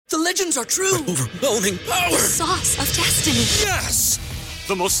The legends are true. Overwhelming power! Sauce of destiny. Yes!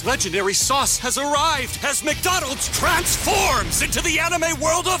 The most legendary sauce has arrived as McDonald's transforms into the anime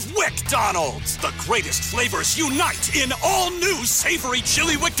world of WickDonald's. The greatest flavors unite in all new savory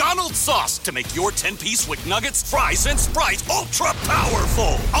chili McDonald's sauce to make your 10-piece Wick Nuggets, fries, and Sprite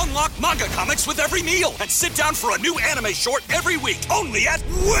ultra-powerful. Unlock manga comics with every meal and sit down for a new anime short every week only at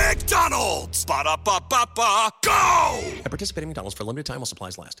WickDonald's. Ba-da-ba-ba-ba, go! At participating McDonald's for a limited time while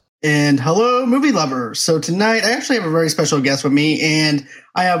supplies last. And hello, movie lovers. So tonight, I actually have a very special guest with me, and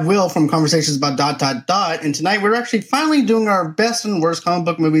I have Will from Conversations About ... And tonight, we're actually finally doing our best and worst comic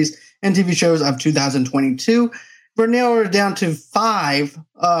book movies and TV shows of 2022. We're narrowed down to 5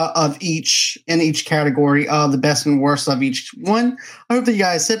 of each in each category of the best and worst of each one. I hope that you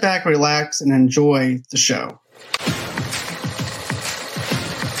guys sit back, relax, and enjoy the show.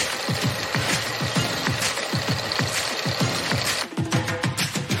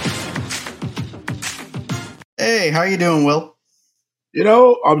 Hey, how you doing, Will? You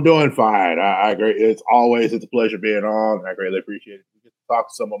know, I'm doing fine. I agree. It's a pleasure being on. I greatly appreciate it. We get to talk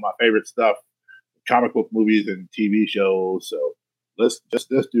some of my favorite stuff, comic book movies and TV shows. So let's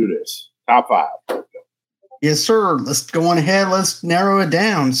do this. Top 5. Yes, sir. Let's go on ahead. Let's narrow it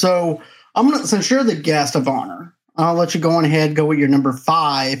down. So since you're the guest of honor, I'll let you go on ahead. Go with your number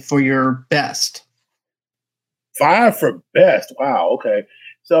 5 for your best. 5 for best. Wow. Okay.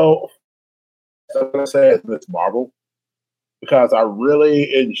 So I'm going to say it's Miss Marvel, because I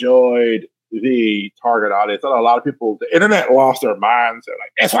really enjoyed the target audience. I know a lot of people, the internet lost their minds. They're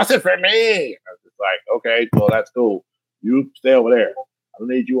like, that's what's it for me. And I was just like, okay, well, that's cool. You stay over there. I don't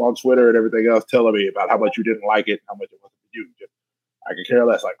need you on Twitter and everything else telling me about how much you didn't like it and how much it wasn't for you. I could care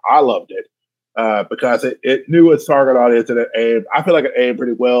less. Like, I loved it because it knew its target audience, and it aimed. I feel like it aimed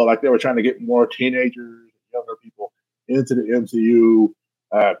pretty well. Like, they were trying to get more teenagers, younger people into the MCU.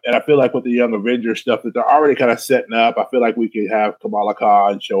 And I feel like with the Young Avengers stuff that they're already kind of setting up, I feel like we could have Kamala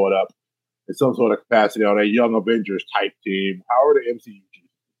Khan showing up in some sort of capacity on a Young Avengers type team, however the MCU chooses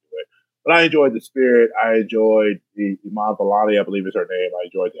to do it. But I enjoyed the spirit. I enjoyed the Iman Vellani, I believe is her name. I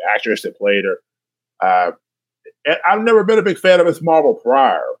enjoyed the actress that played her. And I've never been a big fan of Miss Marvel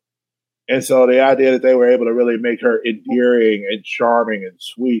prior. And so the idea that they were able to really make her endearing and charming and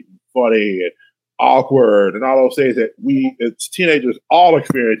sweet and funny and awkward and all those things that we as teenagers all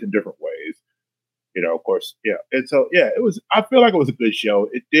experience in different ways, of course. Yeah. And so, I feel like it was a good show.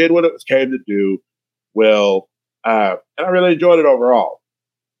 It did what it came to do well. And I really enjoyed it overall.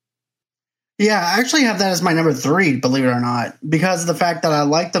 Yeah, I actually have that as my number 3, believe it or not, because of the fact that I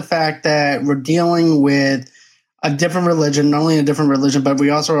like the fact that we're dealing with a different religion, not only a different religion, but we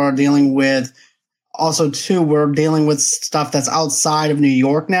also are dealing with we're dealing with stuff that's outside of New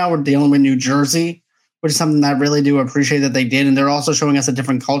York now. We're dealing with New Jersey, which is something that I really do appreciate that they did. And they're also showing us a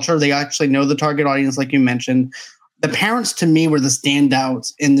different culture. They actually know the target audience, like you mentioned. The parents, to me, were the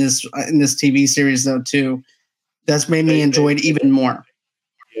standouts in this TV series, though, too. That's made me enjoy it even more.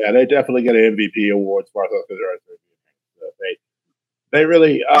 Yeah, they definitely get an MVP award as far as they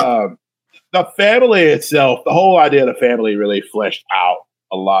really, the family itself, the whole idea of the family really fleshed out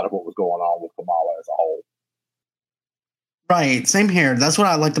a lot of what was going on with Kamala as a whole. Right. Same here. That's what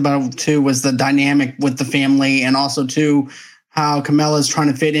I liked about it, too, was the dynamic with the family, and also, too, how Kamala is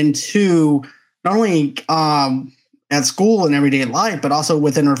trying to fit into not only at school and everyday life, but also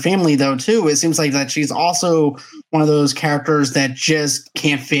within her family, though, too. It seems like that she's also one of those characters that just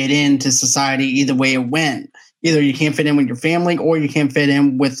can't fit into society either way it went. Either you can't fit in with your family or you can't fit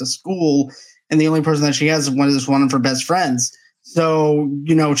in with the school, and the only person that she has is one of her best friends. So,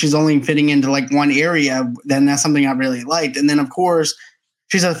 she's only fitting into like one area. Then that's something I really liked. And then, of course,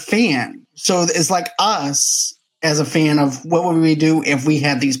 she's a fan. So it's like us as a fan of what would we do if we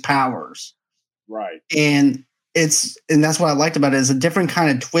had these powers? Right. And that's what I liked about it, is a different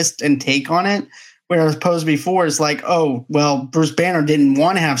kind of twist and take on it. Whereas opposed before, it's like, oh, well, Bruce Banner didn't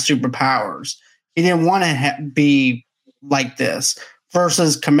want to have superpowers. He didn't want to be like this.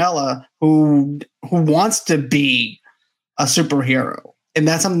 Versus Kamala, who wants to be a superhero. And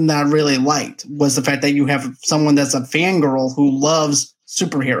that's something that I really liked, was the fact that you have someone that's a fangirl who loves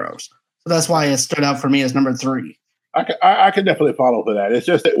superheroes. So that's why it stood out for me as number 3. I can definitely follow for that. It's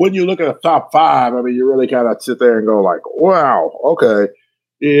just that when you look at the top 5, I mean, you really kind of sit there and go like, wow, okay.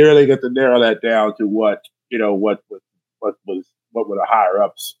 You really get to narrow that down to what were the higher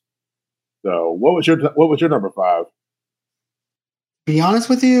ups. So what was your number 5? Be honest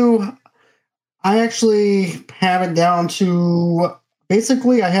with you, I actually have it down to,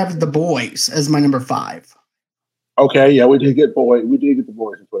 basically I have The Boys as my number 5. Okay, yeah, we did get the boys in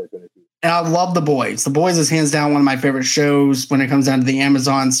 2022. And I love The Boys. The Boys is hands down one of my favorite shows when it comes down to the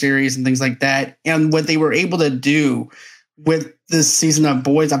Amazon series and things like that. And what they were able to do with this season of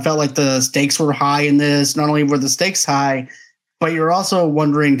Boys, I felt like the stakes were high in this. Not only were the stakes high, but you're also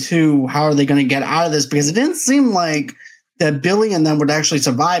wondering, too, how are they going to get out of this? Because it didn't seem like that Billy and them would actually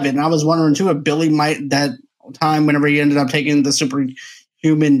survive it. And I was wondering, too, if Billy might, that time whenever he ended up taking the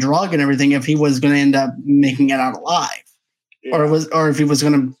superhuman drug and everything, if he was going to end up making it out alive. Yeah. Or if he was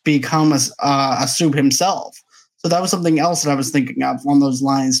going to become a soup himself. So that was something else that I was thinking of on those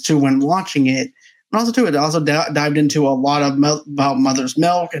lines, too, when watching it. And also, too, it also dived into a lot of about Mother's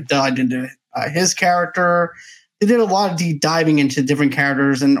Milk. It dived into his character. They did a lot of deep diving into different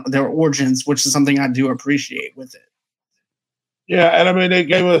characters and their origins, which is something I do appreciate with it. Yeah, and I mean, they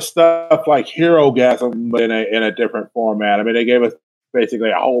gave us stuff like Hero-gasm in a different format. I mean, they gave us basically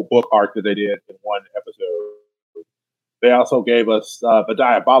a whole book arc that they did in one episode. They also gave us the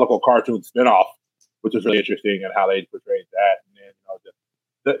Diabolical cartoon spinoff, which was really interesting and how they portrayed that. And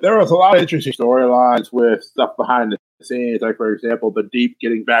then, there was a lot of interesting storylines with stuff behind the scenes, like, for example, the Deep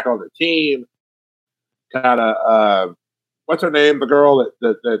getting back on the team. Kind of, what's her name? The girl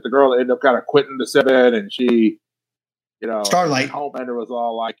the girl that ended up kind of quitting the Seven, and she, Starlight. Homelander was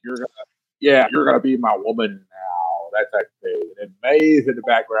all like, "You're gonna be my woman now," that type of thing. And Maeve's in the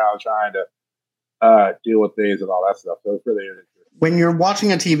background trying to deal with things and all that stuff. So it's really interesting. When you're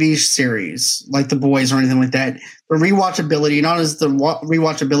watching a TV series like The Boys or anything like that, the rewatchability, not as the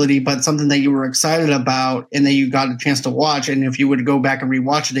rewatchability, but something that you were excited about and that you got a chance to watch, and if you would go back and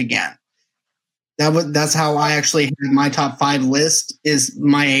rewatch it again. That's how I actually had my top 5 list, is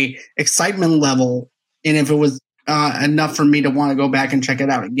my excitement level, and if it was enough for me to want to go back and check it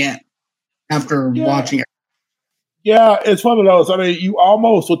out again after watching it. Yeah, it's one of those. I mean, you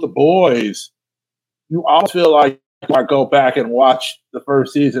almost, with The Boys, you almost feel like you might go back and watch the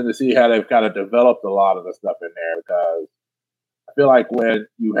first season to see how they've kind of developed a lot of the stuff in there, because I feel like when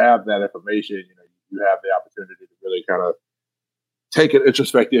you have that information, you have the opportunity to really kind of take an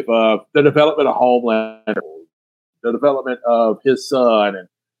introspective of the development of Homelander, the development of his son,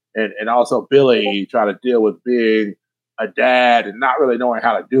 and also Billy trying to deal with being a dad and not really knowing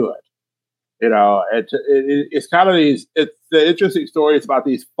how to do it. It's kind of it's the interesting stories about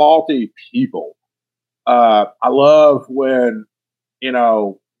these faulty people. I love when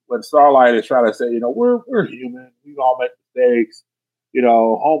Starlight is trying to say, we're human, we all make mistakes.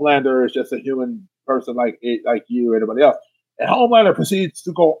 Homelander is just a human person like you, anybody else. And Homelander proceeds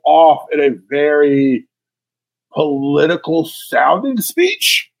to go off in a very political sounding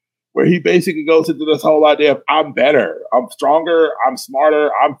speech where he basically goes into this whole idea of, I'm better, I'm stronger, I'm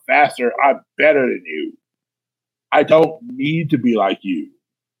smarter, I'm faster, I'm better than you. I don't need to be like you.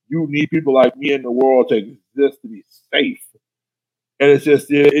 You need people like me in the world to exist, to be safe. And it's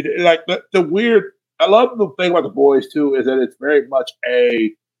just like the weird. I love the thing about The Boys too, is that it's very much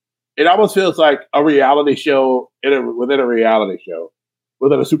it almost feels like a reality show within a reality show,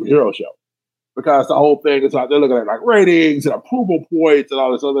 within a superhero show. Because the whole thing is like they're looking at like ratings and approval points and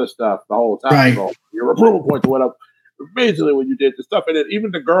all this other stuff the whole time. Right. So your approval points went up amazingly when you did the stuff. And then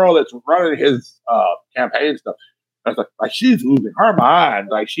even the girl that's running his campaign stuff, I was like she's losing her mind.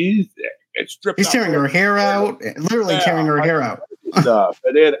 Like she's tearing her hair out, literally tearing her hair out. Stuff.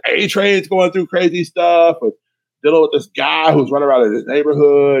 And then A-Train's going through crazy stuff with dealing with this guy who's running around in his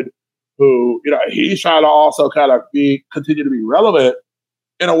neighborhood, who, he's trying to also kind of continue to be relevant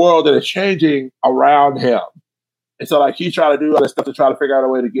in a world that is changing around him. And so like he's trying to do all this stuff to try to figure out a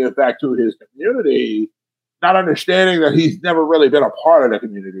way to give back to his community, not understanding that he's never really been a part of the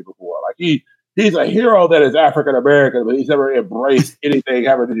community before. Like he's a hero that is African American, but he's never embraced anything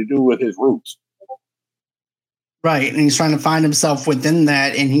having to do with his roots. Right. And he's trying to find himself within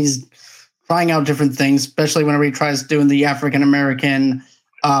that, and he's trying out different things, especially whenever he tries doing the African American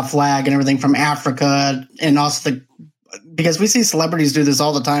flag and everything from Africa, and also because we see celebrities do this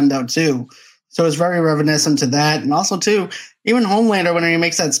all the time though too. So it's very reminiscent to that. And also too, even Homelander, when he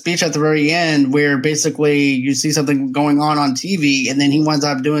makes that speech at the very end where basically you see something going on TV and then he winds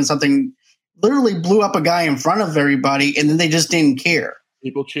up doing something, literally blew up a guy in front of everybody, and then they just didn't care.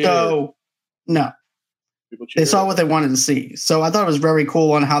 People cheered. So no. They saw what they wanted to see. So I thought it was very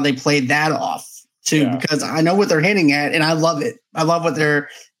cool on how they played that off too, because I know what they're hitting at, and I love it. I love what they're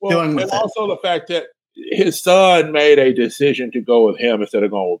doing with it. And also the fact that his son made a decision to go with him instead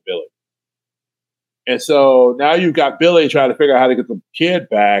of going with Billy. And so now you've got Billy trying to figure out how to get the kid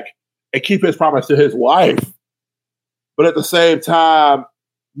back and keep his promise to his wife, but at the same time,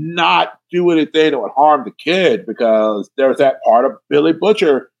 not do anything that would harm the kid, because there's that part of Billy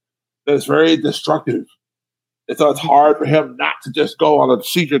Butcher that's very destructive. And so it's hard for him not to just go on a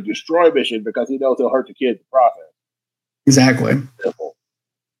secret destroy mission because he knows he'll hurt the kid in the process. Exactly. Simple.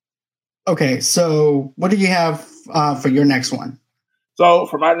 Okay, so what do you have for your next one? So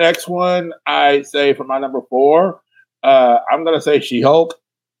for my next one, I say for my number 4, I'm going to say She-Hulk.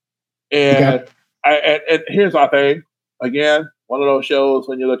 And, and here's my thing. Again, one of those shows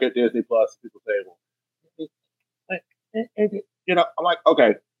when you look at Disney Plus, people say, well, I'm like,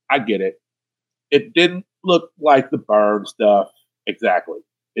 okay, I get it. It didn't look like the Burn stuff exactly.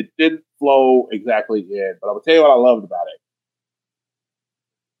 It didn't flow exactly in, but I'm going to tell you what I loved about it.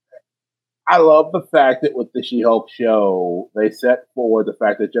 I love the fact that with the She-Hulk show, they set forward the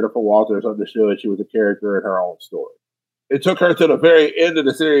fact that Jennifer Walters understood she was a character in her own story. It took her to the very end of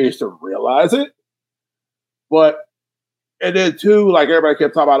the series to realize it. And then too, like everybody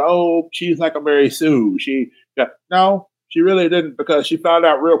kept talking about, oh, she's like a Mary Sue. No, she really didn't, because she found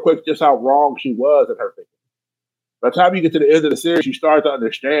out real quick just how wrong she was in her thinking. By the time you get to the end of the series, you start to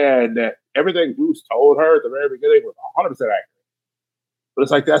understand that everything Bruce told her at the very beginning was 100% accurate. But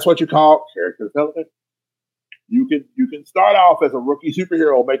it's like, that's what you call character development. You can start off as a rookie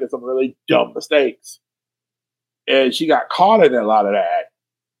superhero making some really dumb mistakes. And she got caught in a lot of that.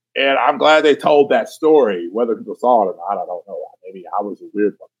 And I'm glad they told that story. Whether people saw it or not, I don't know. Maybe I was a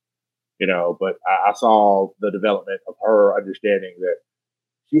weird one, but I saw the development of her understanding that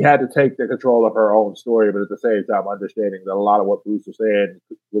she had to take the control of her own story, but at the same time understanding that a lot of what Bruce was saying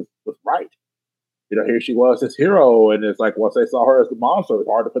was right. Here she was, this hero, and it's like once they saw her as the monster, it's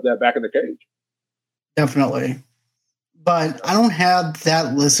hard to put that back in the cage. Definitely. But I don't have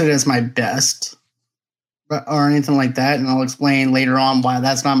that listed as my best or anything like that, and I'll explain later on why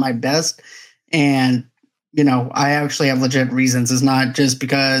that's not my best. And, I actually have legit reasons. It's not just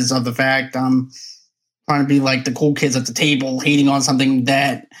because of the fact I'm trying to be like the cool kids at the table hating on something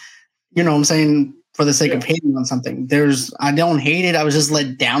that, I'm saying for the sake of hating on something. I don't hate it. I was just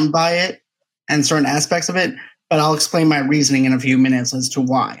let down by it and certain aspects of it, but I'll explain my reasoning in a few minutes as to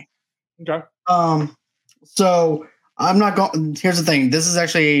why. Okay. So I'm not going. Here's the thing. This is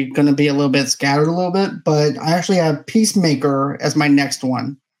actually going to be a little bit scattered a little bit, but I actually have Peacemaker as my next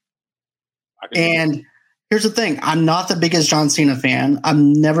one. And here's the thing. I'm not the biggest John Cena fan. I've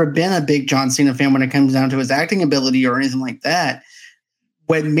never been a big John Cena fan when it comes down to his acting ability or anything like that.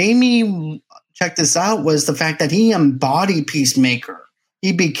 What made me check this out was the fact that he embodied Peacemaker.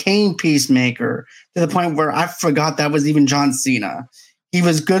 He became Peacemaker to the point where I forgot that was even John Cena. He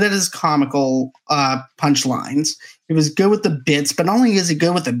was good at his comical punchlines. He was good with the bits, but not only is he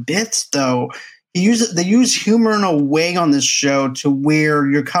good with the bits, though, they use humor in a way on this show to where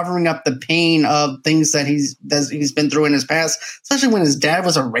you're covering up the pain of things that he's been through in his past, especially when his dad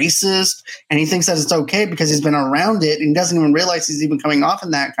was a racist and he thinks that it's okay because he's been around it and he doesn't even realize he's even coming off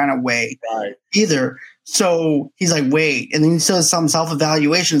in that kind of way either. So he's like, wait, and then he does some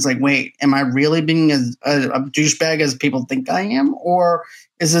self-evaluation. It's like, wait, am I really being a douchebag as people think I am? Or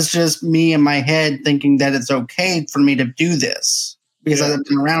is this just me in my head thinking that it's okay for me to do this because I've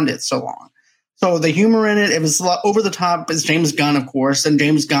been around it so long? So the humor in it was over the top. It's James Gunn, of course, and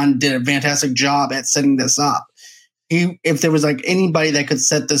James Gunn did a fantastic job at setting this up. If there was like anybody that could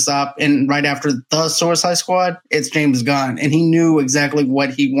set this up, and right after the Suicide Squad, it's James Gunn, and he knew exactly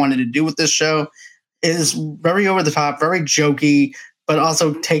what he wanted to do with this show. It is very over the top, very jokey, but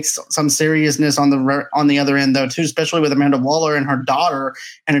also takes some seriousness on the other end, though, too, especially with Amanda Waller and her daughter.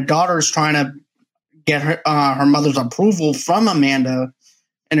 And her daughter's trying to get her mother's approval from Amanda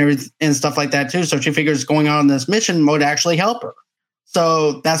and stuff like that, too. So she figures going on this mission would actually help her.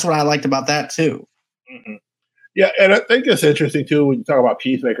 So that's what I liked about that, too. Mm-hmm. Yeah, and I think it's interesting, too, when you talk about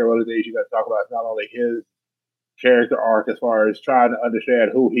Peacemaker, one of the things you got to talk about is not only his character arc as far as trying to understand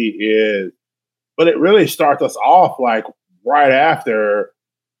who he is, but it really starts us off like right after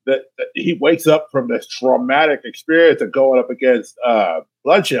that he wakes up from this traumatic experience of going up against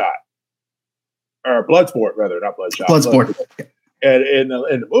Bloodshot or Bloodsport, rather, not Bloodshot. Bloodsport. And in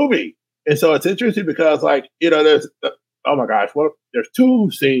the movie, and so it's interesting because, like, there's oh my gosh, there's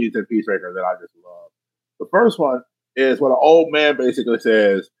two scenes in Peacemaker that I just love. The first one is when an old man basically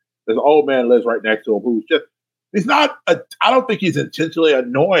says, "There's an old man lives right next to him who's just." He's not. I don't think he's intentionally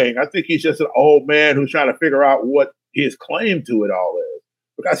annoying. I think he's just an old man who's trying to figure out what his claim to it all is,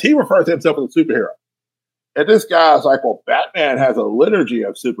 because he refers to himself as a superhero. And this guy's like, "Well, Batman has a liturgy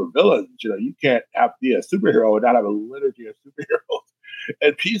of supervillains. You can't be a superhero and not have a liturgy of superheroes."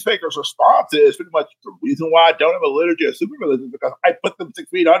 And Peacemaker's response is pretty much, the reason why I don't have a liturgy of supervillains is because I put them 6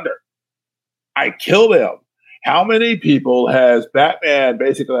 feet under. I kill them. How many people has Batman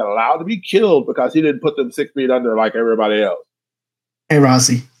basically allowed to be killed because he didn't put them 6 feet under like everybody else? Hey,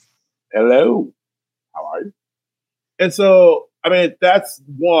 Rossi. Hello. How are you? And so, I mean, that's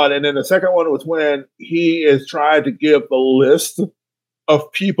one. And then the second one was when he is trying to give the list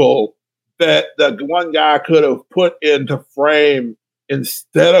of people that the one guy could have put into frame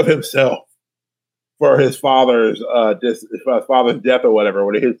instead of himself for his father's death or whatever.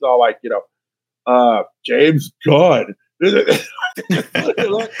 When he's all like, James Gunn. Like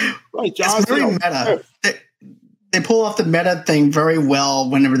it's very meta. They pull off the meta thing very well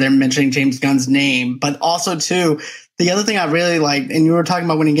whenever they're mentioning James Gunn's name, but also too, the other thing I really like, and you were talking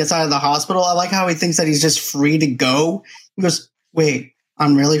about when he gets out of the hospital, I like how he thinks that he's just free to go. He goes, "Wait,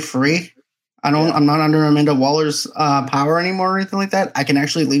 I'm really free. I'm not under Amanda Waller's power anymore or anything like that. I can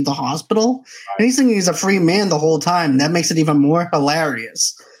actually leave the hospital." Right. And he's thinking he's a free man the whole time. That makes it even more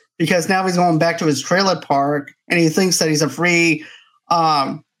hilarious because now he's going back to his trailer park and he thinks that he's a free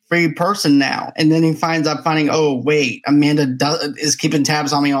person now. And then he finding, oh, wait, Amanda is keeping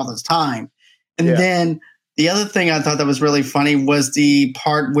tabs on me all this time. And then the other thing I thought that was really funny was the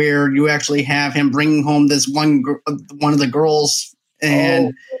part where you actually have him bringing home this one of the girls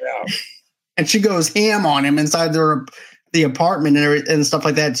and she goes ham on him inside the apartment and stuff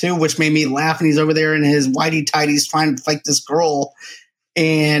like that too, which made me laugh. And he's over there in his whitey tighties trying to fight this girl.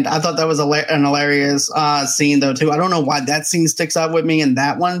 And I thought that was an hilarious scene, though, too. I don't know why that scene sticks out with me in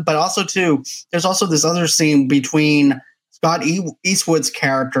that one. But also, too, there's also this other scene between Scott Eastwood's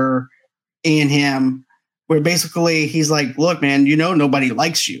character and him where basically he's like, look, man, nobody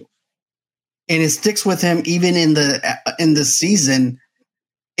likes you. And it sticks with him even in the season.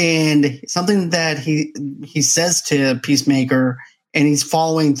 And something that he says to Peacemaker, and he's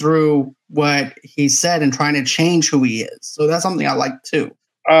following through what he said and trying to change who he is. So that's something I like too.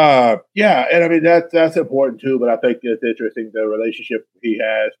 Yeah, and I mean that's important too. But I think it's interesting the relationship he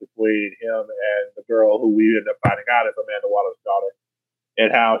has between him and the girl who we end up finding out is Amanda Waller's daughter,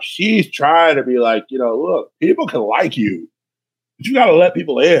 and how she's trying to be like, look, people can like you, but you got to let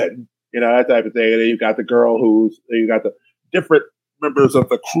people in, that type of thing. And then you got the girl you got the different members of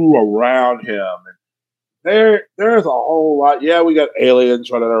the crew around him. And there's a whole lot. Yeah, we got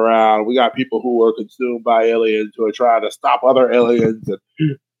aliens running around. We got people who are consumed by aliens who are trying to stop other aliens.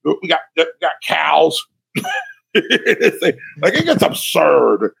 And we got cows. It gets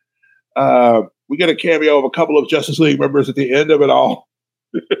absurd. We get a cameo of a couple of Justice League members at the end of it all.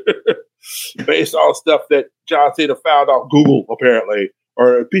 Based on stuff that John Cena found on Google, apparently.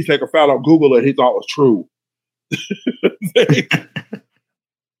 Or Peacemaker found on Google that he thought was true.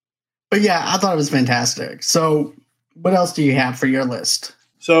 But yeah, I thought it was fantastic. So what else do you have for your list?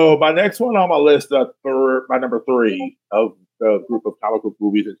 So my next one on my list, my number 3 of the group of comic book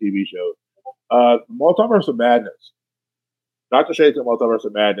movies and TV shows, Multiverse of Madness. Dr. Strange and Multiverse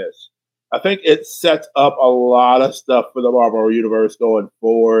of Madness. I think it sets up a lot of stuff for the Marvel Universe going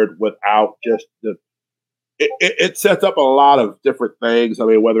forward without just it sets up a lot of different things. I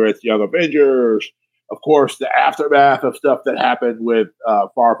mean, whether it's Young Avengers, of course, the aftermath of stuff that happened with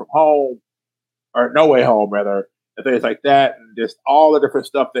Far From Home, or No Way Home, rather, and things like that, and just all the different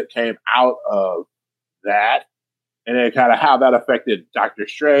stuff that came out of that, and then kind of how that affected Doctor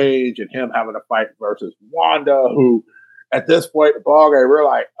Strange and him having to fight versus Wanda, who at this point in the ballgame, we're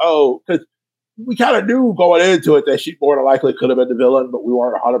like, oh, because we kind of knew going into it that she more than likely could have been the villain, but we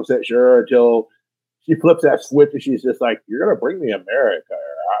weren't 100% sure until she flips that switch and she's just like, you're going to bring me America,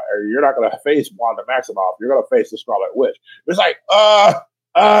 or you're not going to face Wanda Maximoff. You're going to face the Scarlet Witch. It's like,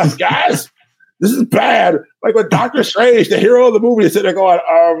 guys, this is bad. Like with Doctor Strange, the hero of the movie, is sitting there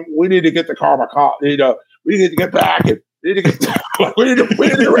going, we need to get the karma. We need to get back and we need to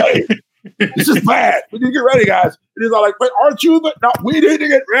get ready. This is bad. We need to get ready, guys. And he's all like, wait, aren't you? No, we need to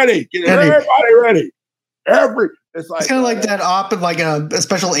get ready. Get everybody ready. It's kind of like that op of like a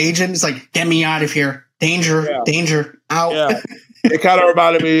special agent. It's like, get me out of here. Danger, out. Yeah. It kind of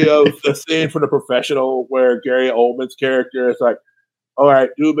reminded me of the scene from The Professional where Gary Oldman's character is like, all right,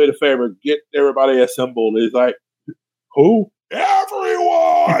 do me a favor, get everybody assembled. He's like, who?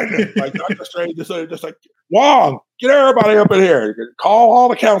 Everyone! Like Dr. Strange just like, Wong, get everybody up in here. Call all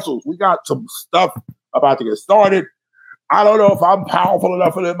the councils. We got some stuff about to get started. I don't know if I'm powerful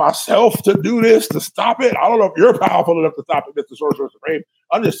enough in it myself to do this, to stop it. I don't know if you're powerful enough to stop it, Mr. Sorcerer Supreme.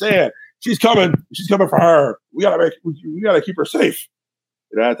 I'm just saying, she's coming. She's coming for her. We gotta keep her safe.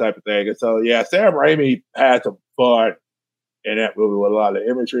 That type of thing. And so, yeah, Sam Raimi had some fun in that movie with a lot of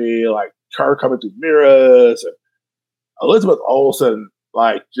imagery, like her coming through mirrors, and Elizabeth Olsen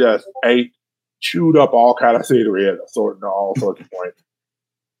like just chewed up all kind of scenery at all sorts of points.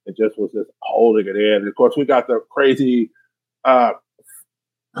 It just was just holding it in. And of course, we got the crazy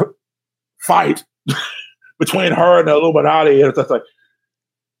fight between her and the Illuminati, and it's just like,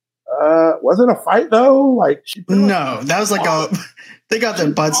 Was it a fight though? Like no, that was like they got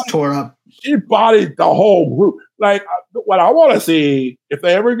their butts tore up. She bodied the whole group. Like what I want to see, if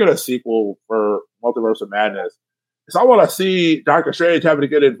they ever get a sequel for Multiverse of Madness, is I want to see Doctor Strange having to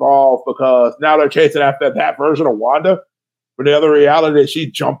get involved because now they're chasing after that version of Wanda for the other reality that she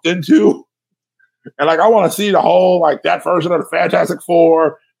jumped into. And like I want to see the whole like that version of the Fantastic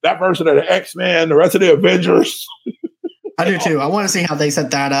Four, that version of the X-Men, the rest of the Avengers. I do too. I want to see how they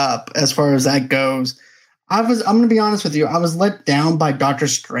set that up as far as that goes. I'm going to be honest with you. I was let down by Doctor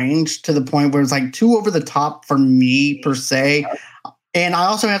Strange to the point where it's like too over the top for me per se. And I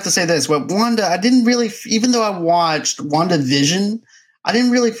also have to say this, with Wanda, I didn't really, even though I watched WandaVision, I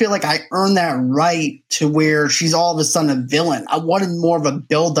didn't really feel like I earned that right to where she's all of a sudden a villain. I wanted more of a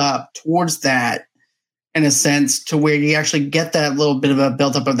build up towards that in a sense to where you actually get that little bit of a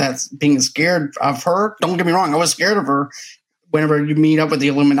build up of that being scared of her. Don't get me wrong. I was scared of her whenever you meet up with the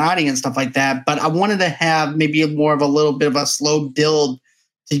Illuminati and stuff like that. But I wanted to have maybe more of a little bit of a slow build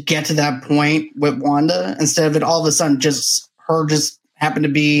to get to that point with Wanda instead of it all of a sudden just her just happened to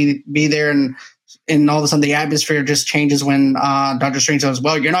be there and all of a sudden the atmosphere just changes when Doctor Strange says,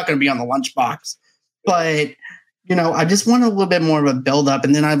 well, you're not going to be on the lunchbox. But, you know, I just wanted a little bit more of a build up.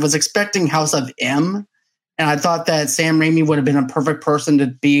 And then I was expecting House of M. And I thought that Sam Raimi would have been a perfect person to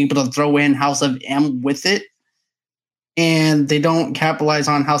be able to throw in House of M with it. And they don't capitalize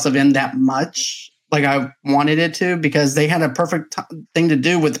on House of M that much like I wanted it to because they had a perfect thing to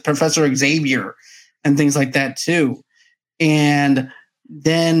do with Professor Xavier and things like that too. And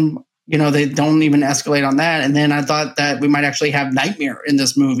then, you know, they don't even escalate on that. And then I thought that we might actually have Nightmare in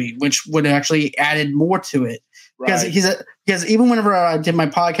this movie, which would have actually added more to it. Because because even whenever I did my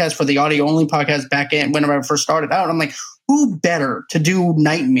podcast for the audio only podcast back in whenever I first started out, I'm like, who better to do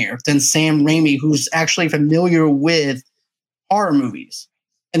Nightmare than Sam Raimi, who's actually familiar with horror movies?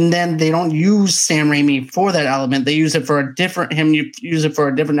 And then they don't use Sam Raimi for that element; they use it for a different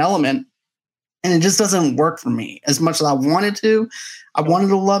element, and it just doesn't work for me as much as I wanted to. I wanted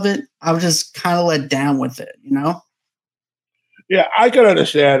to love it. I was just kind of let down with it, you know. Yeah, I can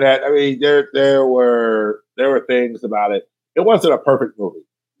understand that. I mean, there were things about it. It wasn't a perfect movie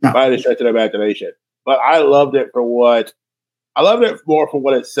by any stretch of the imagination, but I loved it more for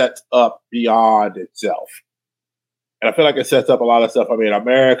what it sets up beyond itself. And I feel like it sets up a lot of stuff. I mean,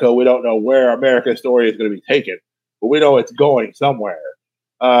 America, we don't know where America's story is going to be taken, but we know it's going somewhere.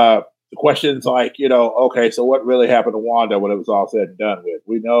 The questions like, you know, okay, so what really happened to Wanda when it was all said and done with?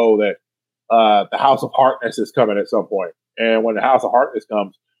 We know that the House of Harkness is coming at some point. And when the House of Harkness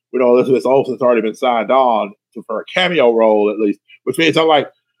comes, we know Elizabeth Olsen's already been signed on for a cameo role, at least, which means I'm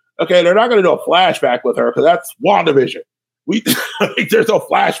like, okay, they're not going to do a flashback with her because that's WandaVision. There's no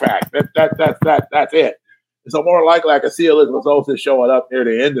flashback. That's it. And so more likely I could see Elizabeth Olsen showing up near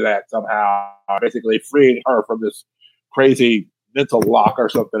the end of that somehow, basically freeing her from this crazy mental lock or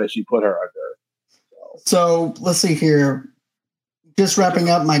something that she put her under. So let's see here. Just wrapping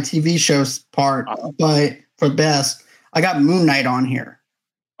up my TV shows part, but for best, I got Moon Knight on here.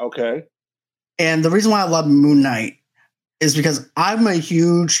 Okay. And the reason why I love Moon Knight is because I'm a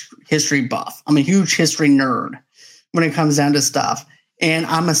huge history buff. I'm a huge history nerd when it comes down to stuff. And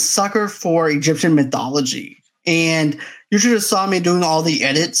I'm a sucker for Egyptian mythology. And you should have saw me doing all the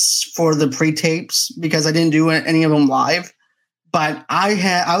edits for the pre-tapes because I didn't do any of them live. But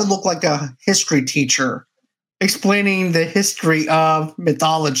I would look like a history teacher explaining the history of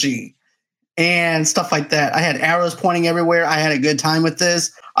mythology and stuff like that. I had arrows pointing everywhere. I had a good time with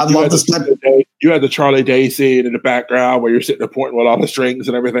this. I love this. You had the Charlie Day scene in the background where you're sitting there pointing with all the strings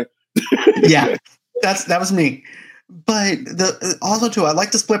and everything. Yeah, that was me. But also too, I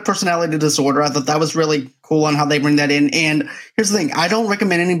like the split personality disorder. I thought that was really cool on how they bring that in. And here's the thing: I don't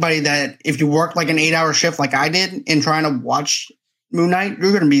recommend anybody that if you work like an 8-hour shift like I did in trying to watch Moon Knight,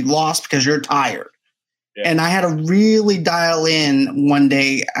 you're going to be lost because you're tired. Yeah. And I had to really dial in one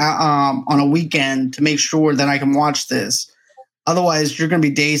day on a weekend to make sure that I can watch this. Otherwise, you're going to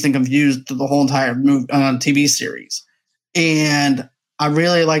be dazed and confused through the whole entire TV series. And I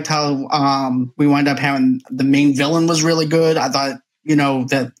really liked how we wound up having the main villain was really good. I thought, you know,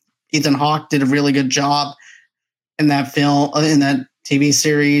 that Ethan Hawke did a really good job in that film, in that TV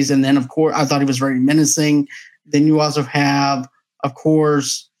series. And then, of course, I thought he was very menacing. Then you also have, of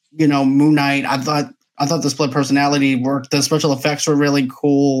course, you know, Moon Knight. I thought the split personality worked. The special effects were really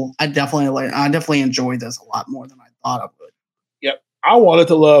cool. I definitely enjoyed this a lot more than I thought I would. Yep. I wanted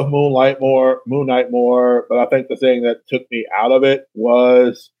to love Moon Knight more, but I think the thing that took me out of it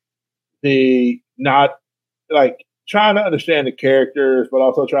was the not like trying to understand the characters, but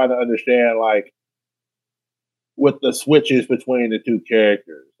also trying to understand like with the switches between the two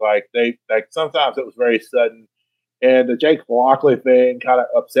characters. Like sometimes it was very sudden. And the Jake Lockley thing kind of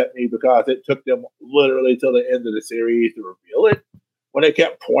upset me because it took them literally till the end of the series to reveal it. When they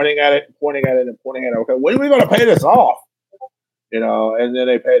kept pointing at it and pointing at it and pointing at it, okay, when are we going to pay this off? And then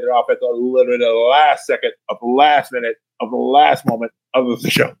they paid it off at literally the last second of the last minute of the last moment of the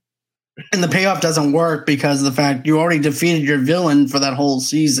show. And the payoff doesn't work because of the fact you already defeated your villain for that whole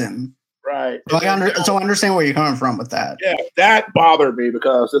season. Right. So I understand where you're coming from with that. Yeah, that bothered me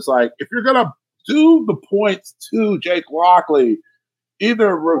because it's like, if you're going to do the points to Jake Lockley,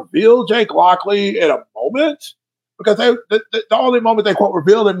 either reveal Jake Lockley in a moment, because the only moment they quote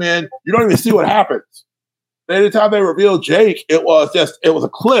revealed him in, you don't even see what happens. Anytime they revealed Jake, it was a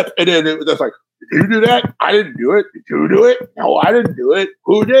clip, and then it was just like, did you do that? I didn't do it. Did you do it? No, I didn't do it.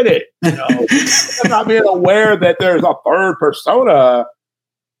 Who did it? Not being aware that there's a third persona,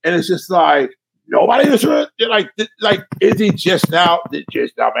 and it's just like nobody is like, is he just now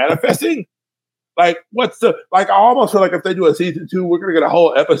manifesting? Like, I almost feel like if they do a season 2, we're gonna get a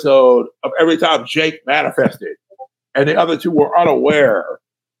whole episode of every time Jake manifested, and the other two were unaware.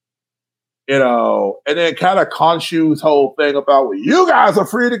 And then kind of Khonshu's whole thing about, well, you guys are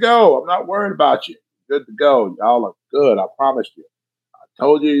free to go. I'm not worried about you. Good to go. Y'all are good. I promise you. I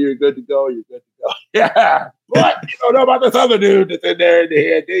told you you're good to go. You're good to go. Yeah. But you don't know about this other dude that's in there in the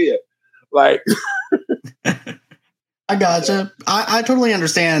head, do you? Like. I gotcha. I totally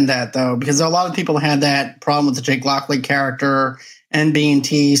understand that, though, because a lot of people had that problem with the Jake Lockley character and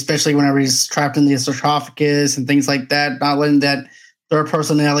B&T, especially whenever he's trapped in the sarcophagus and things like that, not letting that their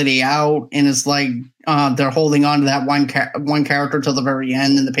personality out, and it's like they're holding on to that one character till the very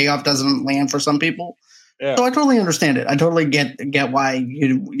end, and the payoff doesn't land for some people. Yeah. So I totally understand it. I totally get why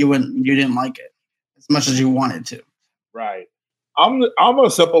you didn't like it as much as you wanted to. Right. I'm a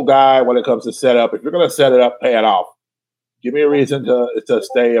simple guy when it comes to setup. If you're going to set it up, pay it off. Give me a reason to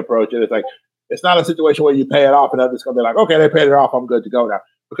stay approach it. It's like, it's not a situation where you pay it off and I'm just going to be like, okay, they paid it off, I'm good to go now,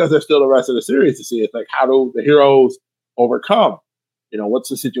 because there's still the rest of the series to see. It's like, how do the heroes overcome? What's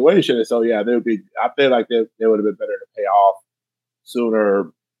the situation? And so, yeah, I feel like they would have been better to pay off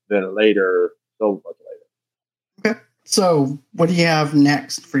sooner than later, so much later. Okay. So what do you have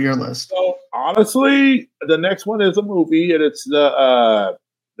next for your list? So, honestly, the next one is a movie, and it's the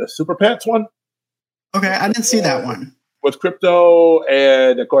Super Pets one. Okay, I didn't see that one. With Crypto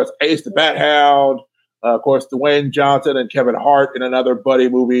and, of course, Ace the Bat Hound. Of course, Dwayne Johnson and Kevin Hart in another buddy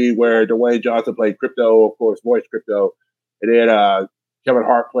movie where Dwayne Johnson played Crypto, of course, voiced Crypto. And then Kevin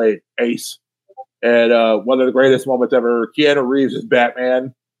Hart played Ace. And one of the greatest moments ever, Keanu Reeves is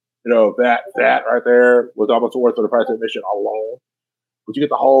Batman. That right there was almost worth the price of admission alone. But you get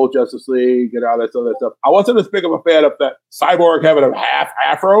the whole Justice League and all that other stuff. I wasn't as big of a fan of that Cyborg having a half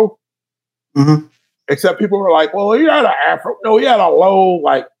afro. Mm-hmm. Except people were like, well, he had an afro. No, he had a low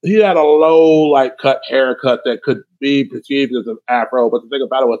cut haircut that could be perceived as an afro. But the thing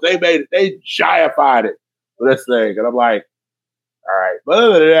about it was they giified it for this thing. And I'm like, all right. But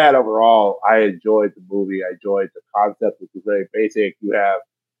other than that, overall, I enjoyed the movie. I enjoyed the concept, which was very basic. You have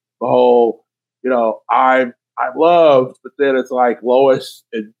the whole, I'm loved, but then it's like Lois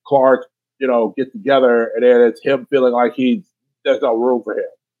and Clark, get together, and then it's him feeling like there's no room for him.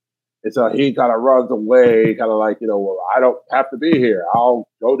 And so he kind of runs away, kind of like, well, I don't have to be here. I'll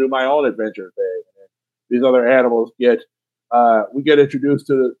go do my own adventure thing. And these other animals we get introduced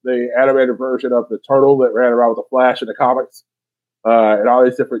to the animated version of the turtle that ran around with the Flash in the comics, and all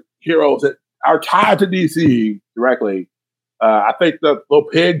these different heroes that are tied to DC directly. I think the little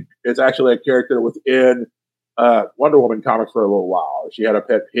pig is actually a character that was in Wonder Woman comics for a little while. She had a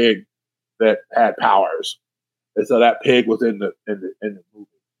pet pig that had powers, and so that pig was in the movie.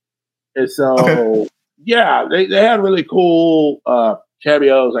 And so, yeah, they had really cool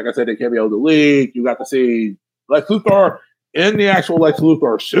cameos. Like I said, they cameoed the League. You got to see Lex Luthor in the actual Lex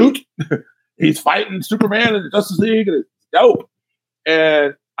Luthor suit. He's fighting Superman in the Justice League, and it's dope.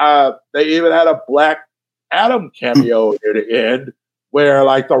 And they even had a Black Adam cameo near the end, where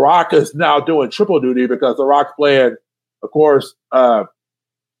like The Rock is now doing triple duty because The Rock's playing, of course,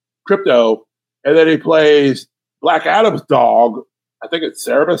 Crypto, and then he plays Black Adam's dog. I think it's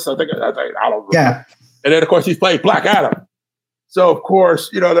Cerebus. I don't know. Yeah. And then, of course, he's played Black Adam. So, of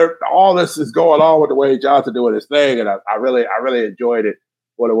course, all this is going on with Dwayne Johnson doing his thing, and I really enjoyed it.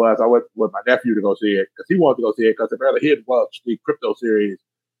 What it was, I went with my nephew to go see it because he wanted to go see it because apparently he had watched the Crypto series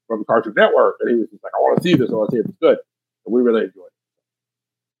from Cartoon Network, and he was just like, I want to see this. I want to see if it's good. And we really enjoyed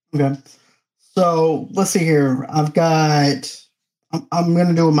it. Okay. So let's see here. I'm going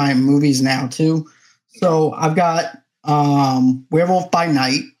to do my movies now too. So I've got Werewolf by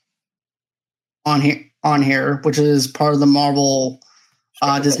Night on here. on here, which is part of the Marvel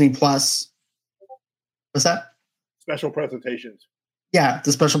Disney Plus. What's that? Special presentations. Yeah,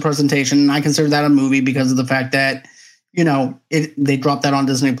 the special presentation. I consider that a movie because of the fact that, they dropped that on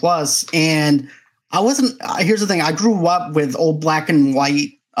Disney Plus. And here's the thing. I grew up with old black and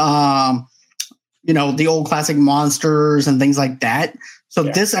white, the old classic monsters and things like that. So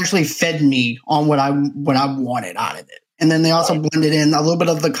this actually fed me on what I wanted out of it. And then they also blended in a little bit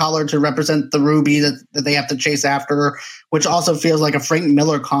of the color to represent the ruby that they have to chase after, which also feels like a Frank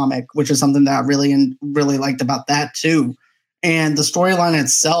Miller comic, which is something that I really liked about that too. And the storyline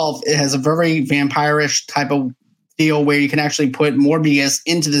itself, it has a very vampire-ish type of deal where you can actually put Morbius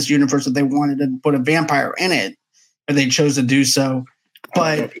into this universe if they wanted to put a vampire in it, and they chose to do so. But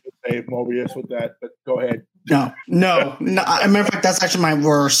I don't know if you can save Morbius with that, but go ahead. No. As a matter of fact, that's actually my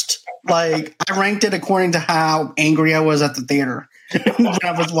worst. Like, I ranked it according to how angry I was at the theater when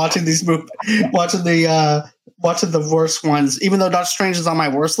I was watching these movies, watching the worst ones. Even though Doctor Strange is on my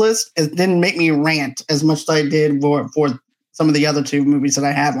worst list, it didn't make me rant as much as I did for some of the other two movies that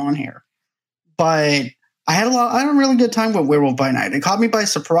I have on here. But I had a really good time with Werewolf by Night. It caught me by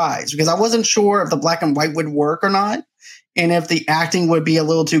surprise because I wasn't sure if the black and white would work or not, and if the acting would be a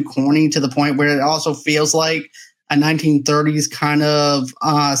little too corny to the point where it also feels like a 1930s kind of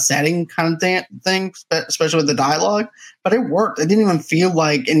setting kind of thing, especially with the dialogue. But it worked. It didn't even feel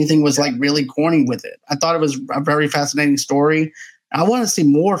like anything was like really corny with it. I thought it was a very fascinating story. I want to see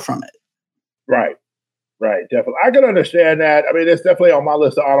more from it. Right, definitely. I can understand that. I mean, it's definitely on my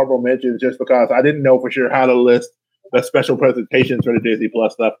list of honorable mentions just because I didn't know for sure how to list the special presentations for the Disney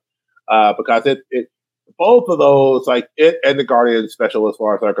Plus stuff because it both of those, like it and the Guardians special, as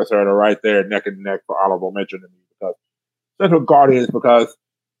far as I'm concerned, are right there neck and neck for honorable mention to me because especially Guardians because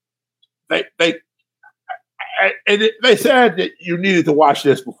they said that you needed to watch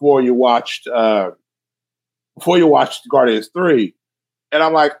this before you watched Guardians 3. And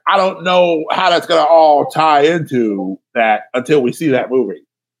I'm like, I don't know how that's going to all tie into that until we see that movie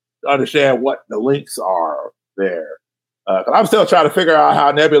to understand what the links are there. 'Cause I'm still trying to figure out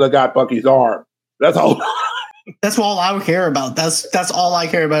how Nebula got Bucky's arm. That's all. That's all I would care about. That's all I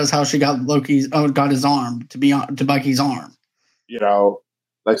care about is how she got got his arm to Bucky's arm.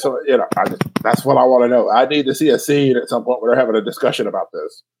 That's what I want to know. I need to see a scene at some point where they're having a discussion about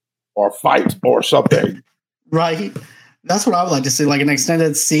this or fight or something. Right. That's what I would like to see, like an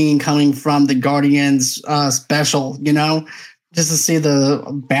extended scene coming from the Guardians special, just to see the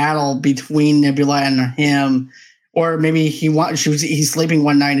battle between Nebula and him. Or maybe he's sleeping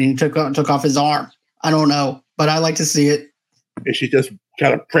one night and he took off his arm. I don't know, but I like to see it. And she just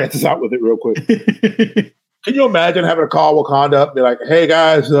kind of prances out with it real quick. Can you imagine having a call Wakanda up and be like, "Hey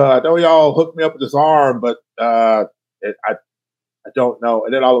guys, I know y'all hooked me up with this arm, but I don't know."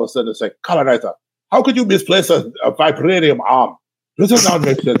 And then all of a sudden it's like, "Colonizer, how could you misplace a vibranium arm? This does not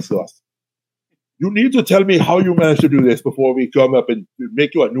make sense to us. You need to tell me how you managed to do this before we come up and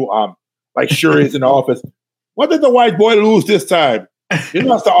make you a new arm." Like Shuri's in the office. What did the white boy lose this time? He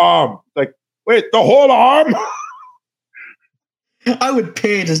lost the arm. Like, wait, the whole arm? I would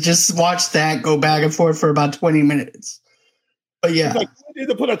pay to just watch that go back and forth for about 20 minutes. But yeah. Like, we need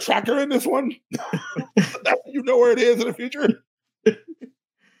to put a tracker in this one? You know where it is in the future?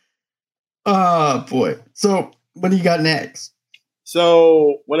 Oh, boy. So, what do you got next?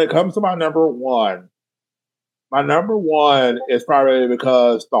 So, when it comes to my number one is probably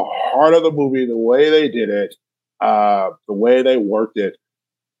because the heart of the movie, the way they did it, the way they worked it,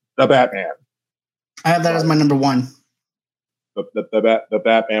 the Batman. I have that as my number one. The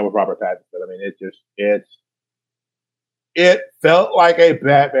Batman with Robert Pattinson. I mean, it felt like a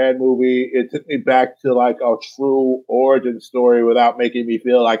Batman movie. It took me back to like a true origin story without making me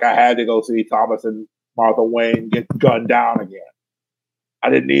feel like I had to go see Thomas and Martha Wayne get gunned down again. I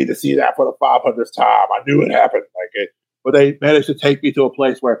didn't need to see that for the 500th time. I knew it happened but they managed to take me to a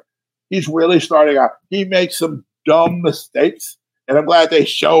place where he's really starting out. He makes some dumb mistakes, and I'm glad they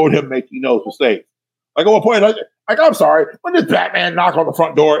showed him making those mistakes. Like at one point, I'm sorry, when did Batman knock on the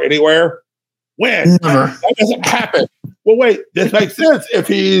front door anywhere? When? Never. That doesn't happen. Well, wait, this makes sense if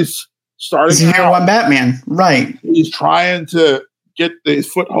he's starting out. Year one Batman, right? He's trying to get these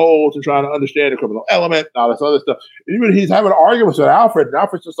footholds and trying to understand the criminal element and all this other stuff. Even he's having arguments with Alfred, and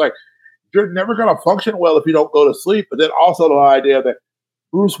Alfred's just like, you're never going to function well if you don't go to sleep. But then also the idea that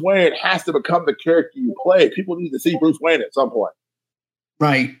Bruce Wayne has to become the character you play. People need to see Bruce Wayne at some point.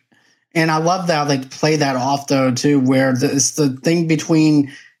 Right. And I love how they play that off, though, too, where it's the thing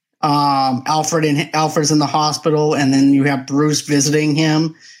between Alfred's in the hospital, and then you have Bruce visiting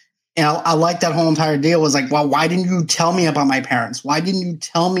him. And I like that whole entire deal was like, well, why didn't you tell me about my parents? Why didn't you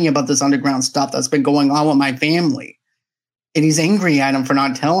tell me about this underground stuff that's been going on with my family? And he's angry at him for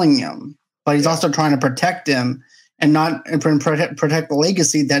not telling him, but he's also trying to protect him and not protect the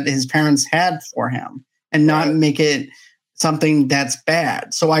legacy that his parents had for him and not make it something that's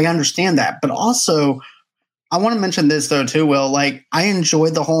bad. So I understand that. But also, I want to mention this though too, Will. Like, I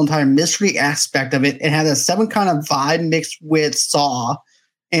enjoyed the whole entire mystery aspect of it. It had a Seven kind of vibe mixed with Saw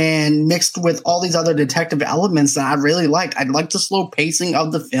and mixed with all these other detective elements that I really liked. I liked the slow pacing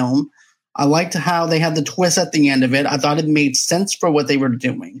of the film. I liked how they had the twist at the end of it. I thought it made sense for what they were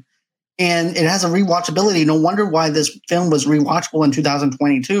doing. And it has a rewatchability. No wonder why this film was rewatchable in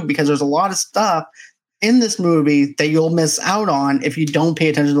 2022, because there's a lot of stuff in this movie that you'll miss out on if you don't pay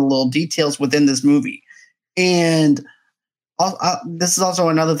attention to the little details within this movie. And this is also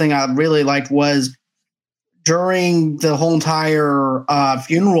another thing I really liked was during the whole entire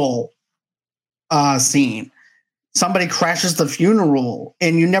funeral scene, somebody crashes the funeral,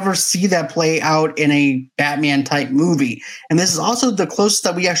 and you never see that play out in a Batman type movie. And this is also the closest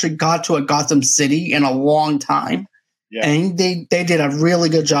that we actually got to a Gotham City in a long time. Yeah. And they did a really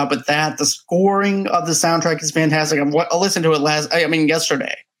good job with that. The scoring of the soundtrack is fantastic. I listened to it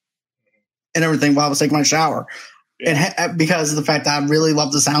yesterday and everything while I was taking my shower. Yeah. And because of the fact that I really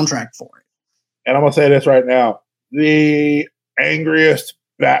love the soundtrack for it. And I'm going to say this right now. The angriest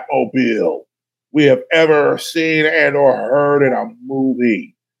Batmobile we have ever seen and or heard in a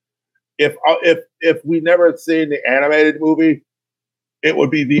movie. If we never had seen the animated movie, it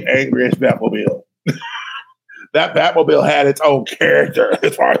would be the angriest Batmobile. That Batmobile had its own character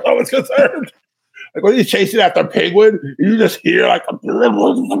as far as I was concerned. Like when he's chasing after Penguin, you just hear like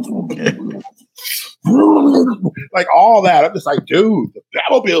like all that. I'm just like, dude, the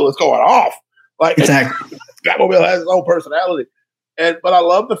Batmobile is going off. Like exactly. Batmobile has its own personality. But I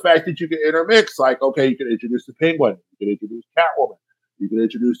love the fact that you can intermix. Like, okay, you can introduce the Penguin, you can introduce Catwoman, you can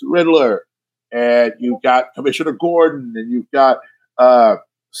introduce the Riddler, and you've got Commissioner Gordon, and you've got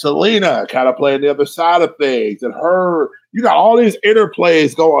Selena kind of playing the other side of things, and you got all these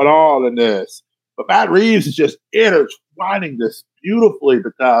interplays going on in this. But Matt Reeves is just intertwining this beautifully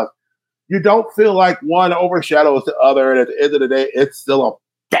because you don't feel like one overshadows the other, and at the end of the day, it's still a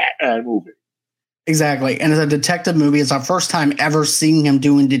Batman movie. Exactly. And as a detective movie, it's our first time ever seeing him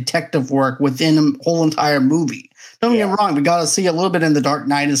doing detective work within a whole entire movie. Don't get me wrong, we got to see a little bit in The Dark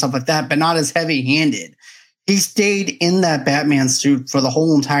Knight and stuff like that, but not as heavy-handed. He stayed in that Batman suit for the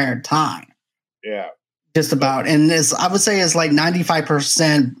whole entire time. Yeah. Just about. And I would say it's like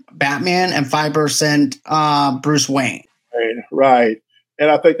 95% Batman and 5% Bruce Wayne. Right. And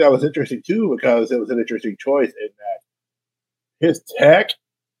I think that was interesting, too, because it was an interesting choice in that his tech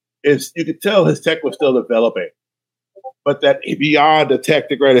you could tell his tech was still developing, but that beyond the tech,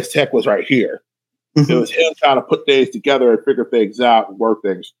 the greatest tech was right here. Mm-hmm. It was him trying to put things together and figure things out and work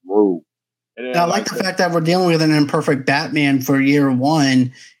things through. And I like the fact that we're dealing with an imperfect Batman for year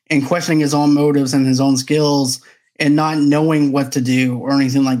one and questioning his own motives and his own skills and not knowing what to do or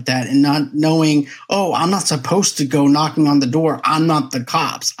anything like that. And not knowing, I'm not supposed to go knocking on the door. I'm not the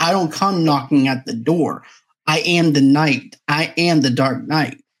cops. I don't come knocking at the door. I am the Knight. I am the Dark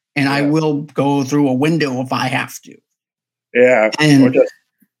Knight. And I will go through a window if I have to. Yeah.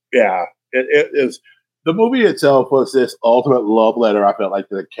 It is. The movie itself was this ultimate love letter, I felt like,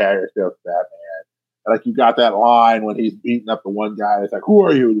 to the character of Batman. Like, you got that line when he's beating up the one guy. It's like, who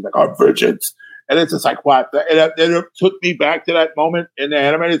are you? And he's like, I'm vengeance. And it's just like, what? And it took me back to that moment in the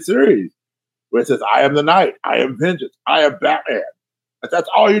animated series where it says, I am the Knight. I am vengeance. I am Batman. That's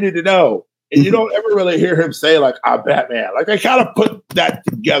all you need to know. And you don't ever really hear him say, like, I'm Batman. Like, they kind of put that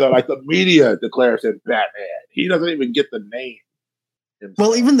together. Like, the media declares him Batman. He doesn't even get the name himself.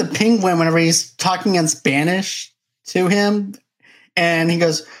 Well, even the Penguin, whenever he's talking in Spanish to him, and he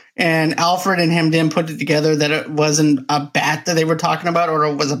goes, and Alfred and him didn't put it together that it wasn't a bat that they were talking about, or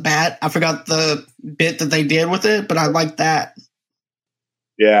it was a bat. I forgot the bit that they did with it, but I like that.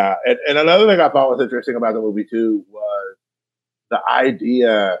 Yeah. And another thing I thought was interesting about the movie, too, was the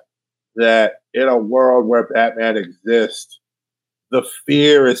idea that in a world where Batman exists, the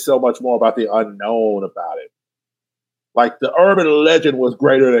fear is so much more about the unknown about it. Like, the urban legend was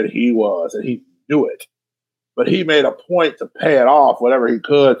greater than he was, and he knew it. But he made a point to pay it off whatever he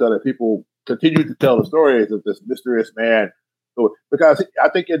could so that people continued to tell the stories of this mysterious man. Because I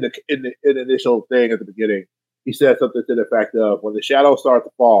think in the initial thing at the beginning, he said something to the effect of, when the shadows start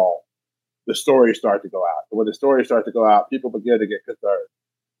to fall, the stories start to go out. And when the stories start to go out, people begin to get concerned.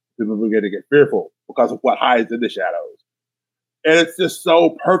 People begin to get fearful because of what hides in the shadows. And it's just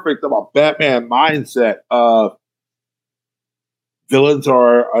so perfect of a Batman mindset of villains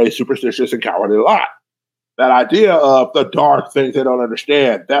are a superstitious and cowardly lot. That idea of the dark things they don't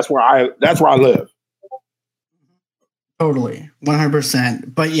understand. That's where I live. Totally,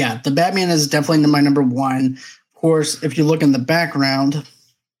 100%. But yeah, the Batman is definitely my number one. Of course, if you look in the background,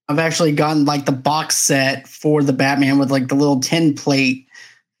 I've actually gotten like the box set for the Batman with like the little tin plate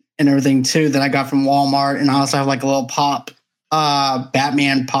and everything too that I got from Walmart, and I also have like a little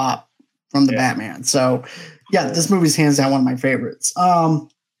Batman pop from the Batman. So yeah, this movie's hands down one of my favorites.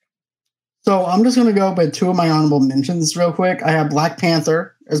 So I'm just gonna go by two of my honorable mentions real quick. I have Black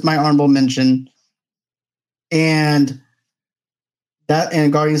Panther as my honorable mention, and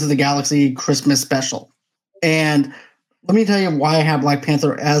Guardians of the Galaxy Christmas special. And let me tell you why I have Black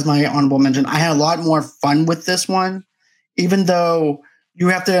Panther as my honorable mention. I had a lot more fun with this one, even though you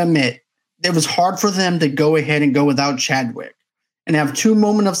have to admit it was hard for them to go ahead and go without Chadwick and have 2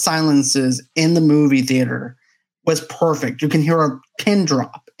 moments of silences in the movie theater was perfect. You can hear a pin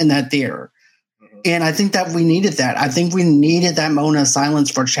drop in that theater. And I think that we needed that. I think we needed that moment of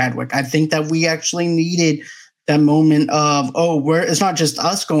silence for Chadwick. I think that we actually needed that moment of, it's not just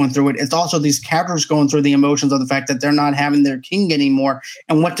us going through it. It's also these characters going through the emotions of the fact that they're not having their king anymore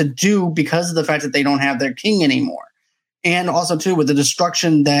and what to do because of the fact that they don't have their king anymore. And also, too, with the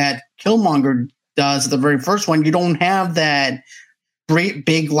destruction that Killmonger does, the very first one, you don't have that great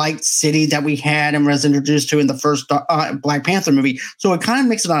big light city that we had and was introduced to in the first Black Panther movie. So it kind of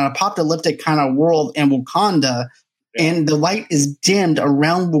makes it an apocalyptic kind of world in Wakanda. And the light is dimmed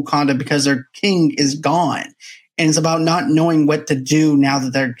around Wakanda because their king is gone. And it's about not knowing what to do now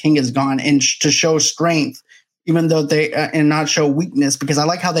that their king is gone and to show strength, even though and not show weakness, because I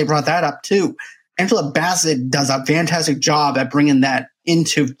like how they brought that up too. Angela Bassett does a fantastic job at bringing that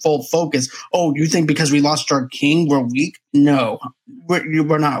into full focus. Oh, you think because we lost our king, we're weak? No,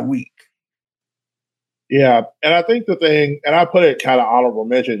 we're not weak. Yeah, and I think the thing, and I put it kind of honorable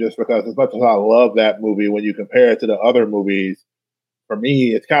mention just because as much as I love that movie, when you compare it to the other movies, for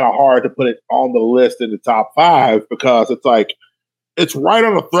me, it's kind of hard to put it on the list in the top 5 because it's like, it's right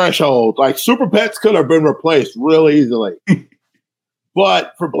on the threshold. Like Super Pets could have been replaced real easily.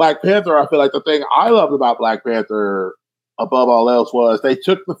 But for Black Panther, I feel like the thing I loved about Black Panther above all else was they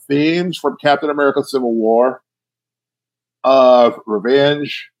took the themes from Captain America Civil War of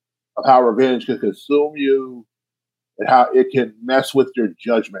revenge, of how revenge can consume you and how it can mess with your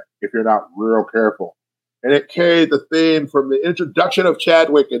judgment if you're not real careful. And it carried the theme from the introduction of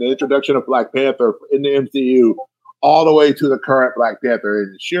Chadwick and the introduction of Black Panther in the MCU all the way to the current Black Panther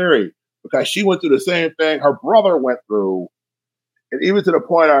and Shuri, because she went through the same thing her brother went through. And even to the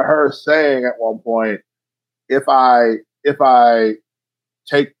point of her saying at one point, if I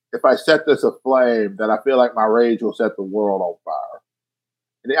set this aflame, then I feel like my rage will set the world on fire.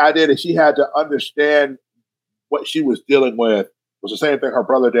 And the idea that she had to understand what she was dealing with was the same thing her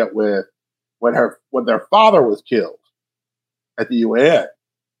brother dealt with when their father was killed at the UN,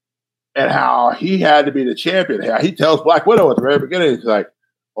 and how he had to be the champion. How he tells Black Widow at the very beginning, he's like,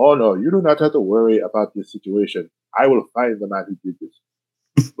 "Oh no, you do not have to worry about this situation. I will find the man who did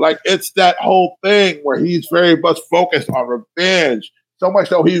this." Like, it's that whole thing where he's very much focused on revenge. So much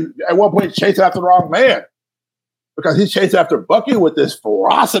so he, at one point, chased after the wrong man because he chased after Bucky with this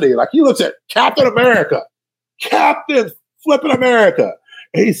ferocity. Like, he looks at Captain America, Captain flipping America.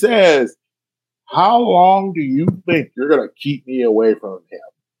 And he says, "How long do you think you're going to keep me away from him?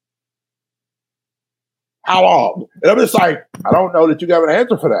 How long?" And I'm just like, I don't know that you got an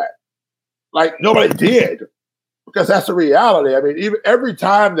answer for that. Like, nobody did. Because that's the reality. I mean, even every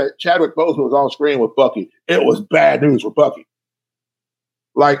time that Chadwick Boseman was on screen with Bucky, it was bad news for Bucky.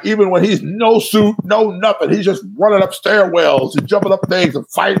 Like, even when he's no suit, no nothing, he's just running up stairwells and jumping up things and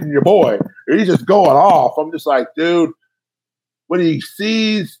fighting your boy. He's just going off. I'm just like, dude, when he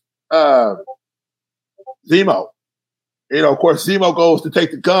sees Zemo, of course, Zemo goes to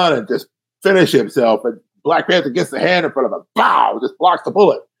take the gun and just finish himself, and Black Panther gets the hand in front of him, bow, just blocks the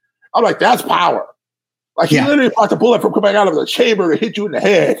bullet. I'm like, that's power. Like, he literally blocked the bullet from coming out of the chamber to hit you in the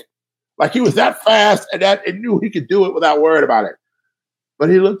head. Like, he was that fast and knew he could do it without worrying about it. But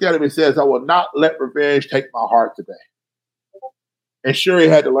he looked at him and says, "I will not let revenge take my heart today." And Shuri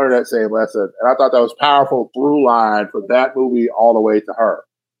had to learn that same lesson. And I thought that was powerful through line for that movie all the way to her.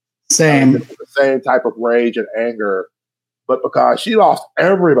 Same. The same type of rage and anger. But because she lost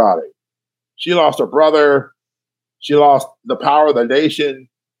everybody. She lost her brother. She lost the power of the nation.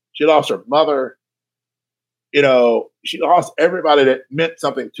 She lost her mother. She lost everybody that meant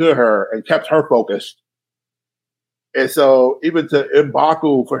something to her and kept her focused. And so even to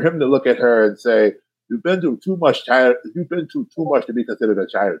M'Baku, for him to look at her and say, "You've been through too much child. You've been through too much to be considered a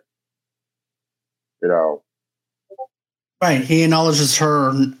child." Right. He acknowledges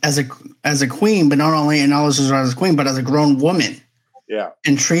her as a queen, but not only acknowledges her as a queen, but as a grown woman. Yeah.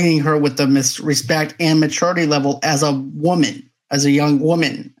 And treating her with the respect and maturity level as a woman, as a young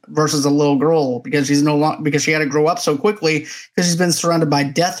woman versus a little girl, because she's no longer, because she had to grow up so quickly because she's been surrounded by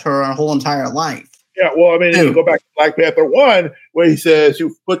death her whole entire life. Yeah, well, I mean, you go back to Black Panther 1, where he says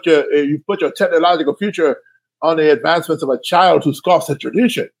you put your technological future on the advancements of a child who scoffs at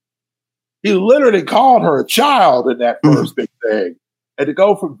tradition. He literally called her a child in that first big thing. And to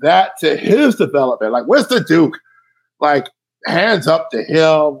go from that to his development, like, where's the Duke? Like, hands up to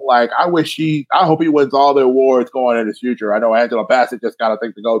him. Like, I hope he wins all the awards going in his future. I know Angela Bassett just got, I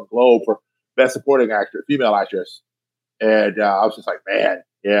think, the Golden Globe for Best Supporting Actor, Female Actress. And I was just like, man,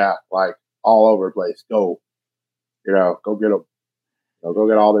 yeah, like, all over the place. Go get them. Go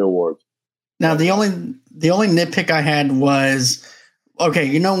get all the awards. Now, the only nitpick I had was,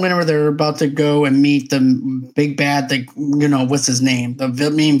 okay, whenever they're about to go and meet the big bad, what's his name?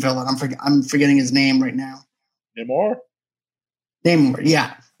 The main villain. I'm forgetting his name right now. Namor,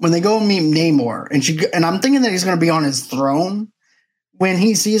 yeah. When they go and meet Namor, and I'm thinking that he's going to be on his throne when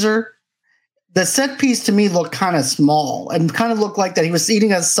he sees her. The set piece to me looked kind of small and kind of looked like that he was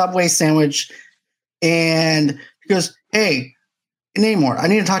eating a Subway sandwich, and he goes, "Hey, Namor, I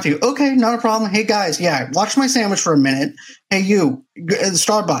need to talk to you." Okay, not a problem. Hey guys, yeah, watch my sandwich for a minute. Hey you,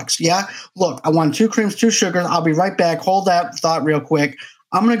 Starbucks, yeah. Look, I want 2 creams, 2 sugars. I'll be right back. Hold that thought real quick.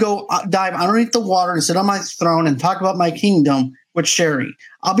 I'm gonna go dive underneath the water and sit on my throne and talk about my kingdom with Sherry.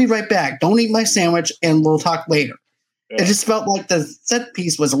 I'll be right back. Don't eat my sandwich, and we'll talk later. Yeah. It just felt like the set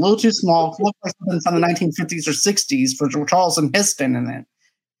piece was a little too small. It looked like something from the 1950s or 60s for Charlton Heston in it.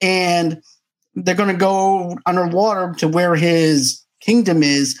 And they're going to go underwater to where his kingdom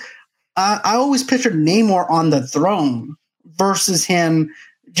is. I always pictured Namor on the throne versus him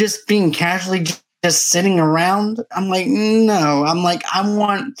just being casually just sitting around. I'm like, no. I'm like, I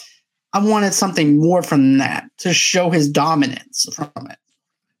wanted something more from that to show his dominance from it.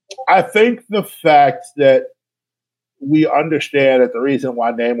 I think the fact that we understand that the reason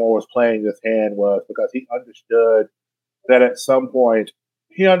why Namor was playing this hand was because he understood that at some point,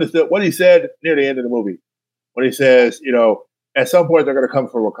 he understood what he said near the end of the movie when he says, at some point they're going to come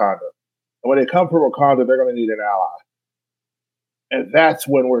for Wakanda. And when they come for Wakanda, they're going to need an ally. And that's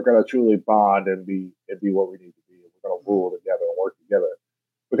when we're going to truly bond and be what we need to be. We're going to rule together and work together.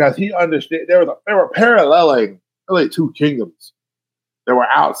 Because he understood they were paralleling really 2 kingdoms that were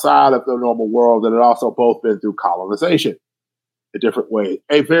outside of the normal world that had also both been through colonization in different ways.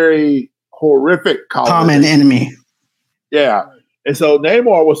 A very horrific common enemy. Yeah. And so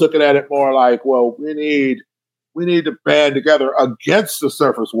Namor was looking at it more like, well, we need to band together against the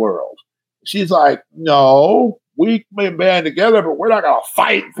surface world. She's like, no, we may band together, but we're not going to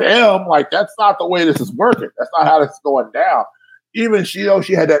fight them. Like, that's not the way this is working. That's not how this is going down. Even she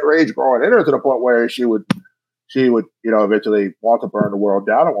had that rage growing in her to the point where she would, eventually want to burn the world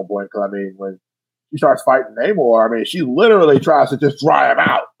down at one point. Because, I mean, when she starts fighting Namor, I mean, she literally tries to just dry him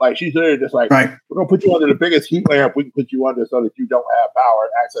out. Like, she's literally just like, right. We're going to put you under the biggest heat lamp we can put you under so that you don't have power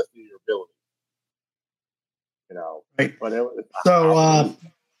and access to your ability. Right. But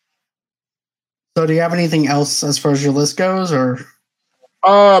so do you have anything else as far as your list goes, or?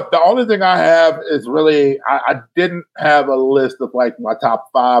 The only thing I have is really, I didn't have a list of like my top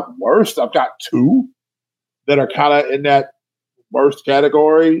 5 worst. I've got 2 that are kind of in that worst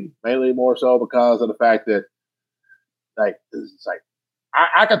category, mainly more so because of the fact that it's like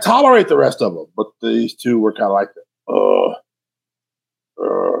I can tolerate the rest of them, but these 2 were kind of like so.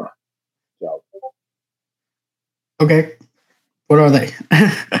 Okay, what are they?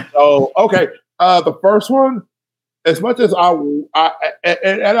 So okay, the first one. As much as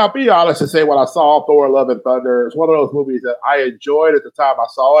and I'll be honest and say when I saw Thor: Love and Thunder, it's one of those movies that I enjoyed at the time I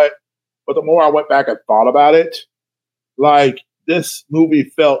saw it, but the more I went back and thought about it, like this movie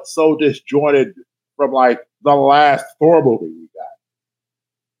felt so disjointed from like the last Thor movie we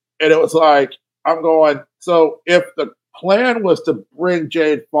got. And it was like, I'm going, so if the plan was to bring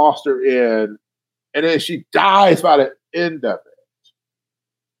Jane Foster in and then she dies by the end of it,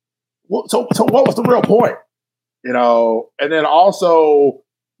 so what was the real point? And then also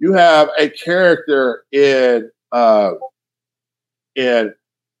you have a character in Gore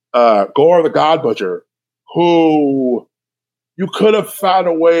the God Butcher who you could have found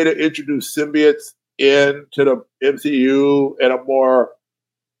a way to introduce symbiotes into the MCU in a more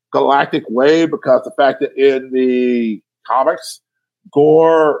galactic way, because the fact that in the comics,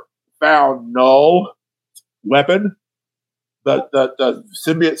 Gore found Null weapon, the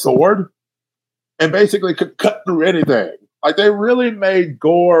symbiote sword, and basically could cut through anything. Like, they really made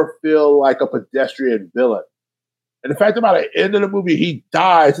Gore feel like a pedestrian villain. And the fact about the end of the movie, he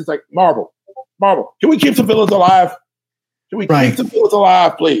dies. It's like, Marvel, can we keep some villains alive? Can we keep some villains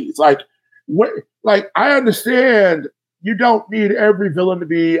alive, please? Like I understand you don't need every villain to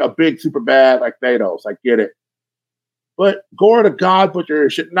be a big super bad like Thanos. I get it. But Gore the God Butcher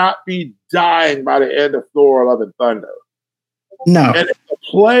should not be dying by the end of Thor: Love and Thunder. No. And the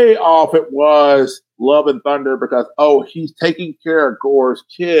play off it was Love and Thunder because, he's taking care of Gore's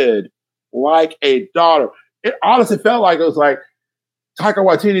kid like a daughter. It honestly felt like it was like Taika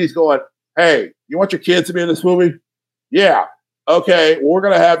Waititi's going, hey, you want your kids to be in this movie? Yeah. Okay, we're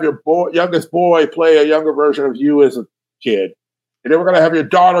going to have your youngest boy play a younger version of you as a kid. And then we're going to have your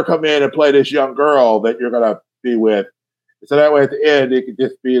daughter come in and play this young girl that you're going to be with. So that way at the end, it could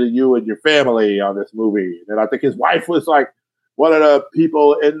just be you and your family on this movie. And I think his wife was like one of the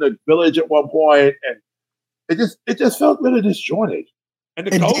people in the village at one point, and it just felt really disjointed. And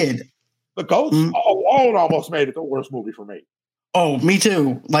the Ghost alone almost made it the worst movie for me. Oh, me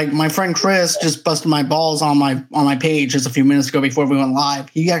too. Like my friend Chris just busted my balls on my page just a few minutes ago before we went live.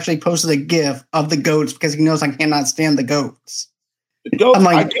 He actually posted a GIF of the goats because he knows I cannot stand the goats. The goats,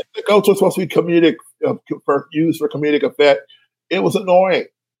 I guess the goats were supposed to be comedic, used for comedic effect. It was annoying.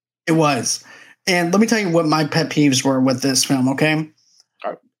 It was. And let me tell you what my pet peeves were with this film, okay?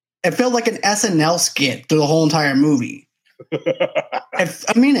 It felt like an SNL skit through the whole entire movie.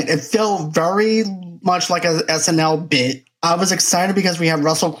 It felt very much like a SNL bit. I was excited because we have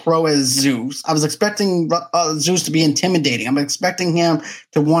Russell Crowe as Zeus. I was expecting Zeus to be intimidating. I'm expecting him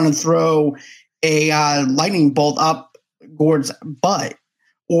to want to throw a lightning bolt up Gorg's butt,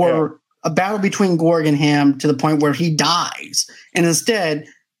 or a battle between Gorg and him to the point where he dies. And instead,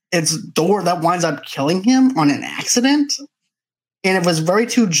 it's Thor that winds up killing him on an accident. And it was very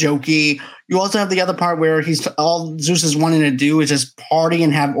too jokey. You also have the other part where all Zeus is wanting to do is just party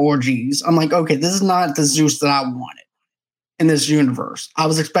and have orgies. I'm like, okay, this is not the Zeus that I wanted in this universe. I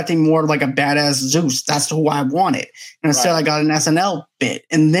was expecting more like a badass Zeus. That's who I wanted. And instead I got an SNL bit.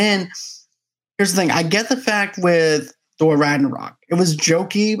 And then here's the thing. I get the fact with Thor Ragnarok. It was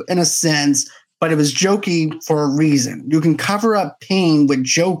jokey in a sense, but it was jokey for a reason. You can cover up pain with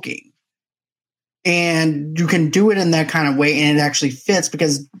joking. And you can do it in that kind of way, and it actually fits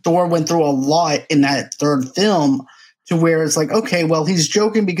because Thor went through a lot in that third film to where it's like, okay, well, he's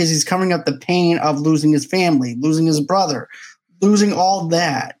joking because he's covering up the pain of losing his family, losing his brother, losing all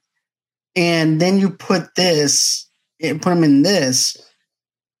that. And then you put him in this,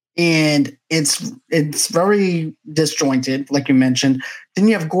 and it's very disjointed, like you mentioned. Then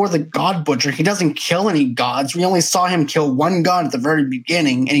you have Gore the God Butcher. He doesn't kill any gods. We only saw him kill one god at the very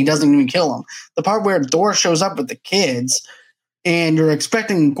beginning, and he doesn't even kill him. The part where Thor shows up with the kids, and you're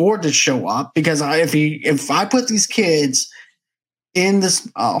expecting Gore to show up, because if I put these kids in this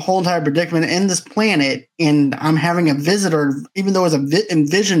whole entire predicament in this planet, and I'm having a visitor, even though it's a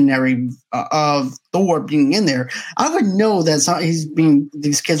visionary of Thor being in there, I would know that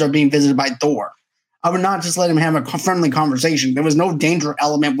these kids are being visited by Thor. I would not just let him have a friendly conversation. There was no danger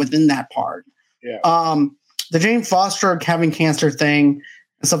element within that part. Yeah. The Jane Foster having cancer thing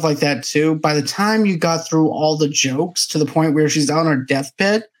and stuff like that too. By the time you got through all the jokes to the point where she's on her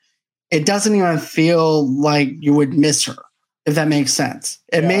deathbed, it doesn't even feel like you would miss her. If that makes sense.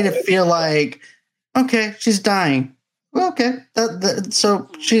 It made it feel like, okay, she's dying. Well, okay, so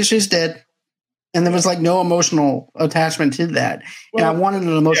she's dead. And there was like no emotional attachment to that. Well, and I wanted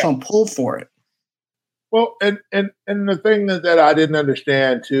an emotional pull for it. Well, and the thing that I didn't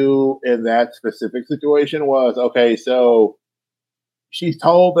understand too in that specific situation was, okay, so she's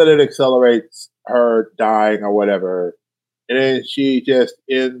told that it accelerates her dying or whatever. And then she just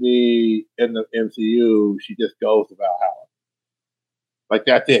in the MCU, she just goes to Valhalla. Like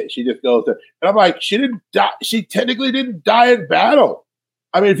that's it. She just goes to, and I'm like, she didn't die. She technically didn't die in battle.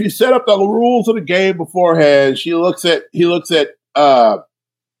 I mean, if you set up the rules of the game beforehand, he looks at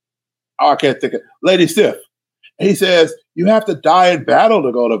I can't think of Lady Sif. He says, you have to die in battle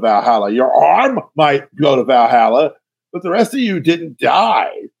to go to Valhalla. Your arm might go to Valhalla, but the rest of you didn't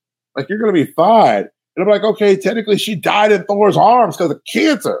die. Like, you're going to be fine. And I'm like, okay, technically she died in Thor's arms because of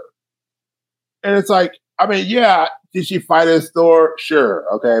cancer. And it's like, I mean, yeah, did she fight as Thor? Sure.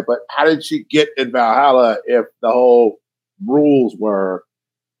 Okay. But how did she get in Valhalla if the whole rules were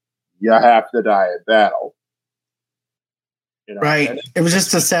you have to die in battle? You know, right. It was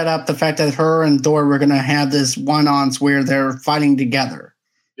just to set up the fact that her and Thor were going to have this one-ons where they're fighting together.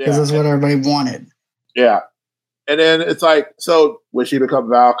 Because that's what everybody wanted. Yeah. And then it's like, so would she become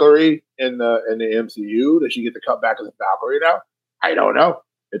Valkyrie in the MCU? Does she get to come back as a Valkyrie now? I don't know.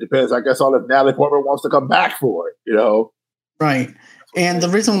 It depends, I guess, on if Natalie Portman wants to come back for it, you know? Right. And the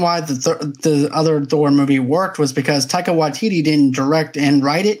reason why the other Thor movie worked was because Taika Waititi didn't direct and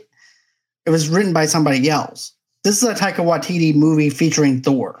write it. It was written by somebody else. This is a Taika Waititi movie featuring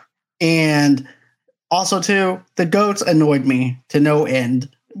Thor. And also, too, the goats annoyed me to no end.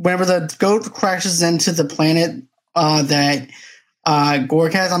 Whenever the goat crashes into the planet that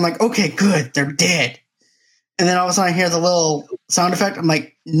Gork has, I'm like, okay, good, they're dead. And then all of a sudden I hear the little sound effect. I'm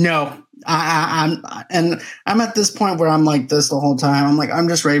like, no. I'm at this point where I'm like this the whole time. I'm like, I'm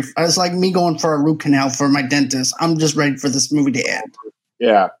just ready. It's like me going for a root canal for my dentist. I'm just ready for this movie to end.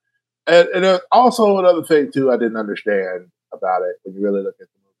 Yeah. And also another thing, too, I didn't understand about it when you really look at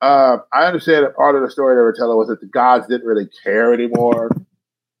the movie. I understand that part of the story they were telling was that the gods didn't really care anymore.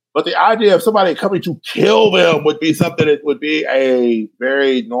 But the idea of somebody coming to kill them would be something that would be a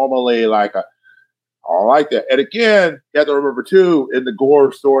very normally like a, I like that. And again, you have to remember, too, in the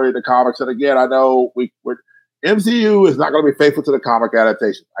Gore story in the comics, and again, I know we're MCU is not going to be faithful to the comic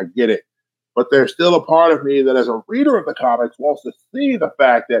adaptation. I get it. But there's still a part of me that as a reader of the comics wants to see the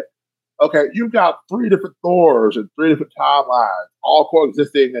fact that, okay, you've got 3 different Thors and 3 different timelines, all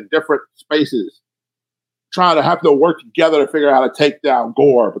coexisting in different spaces, trying to have to work together to figure out how to take down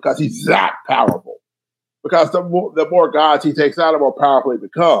Gore because he's that powerful. Because the more gods he takes out, the more powerful he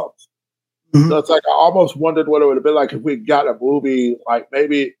becomes. Mm-hmm. So it's like I almost wondered what it would have been like if we got a movie like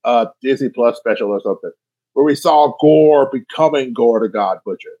maybe a Disney Plus special or something where we saw Gore becoming Gore the God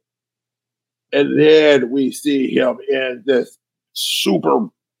Butcher. And then we see him in this super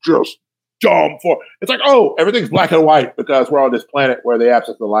just dumb form. It's like, oh, everything's black and white because we're on this planet where the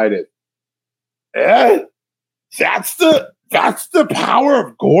absence of light is. And that's the power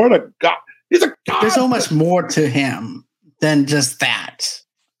of Gore the God. He's a god. There's so much more to him than just that.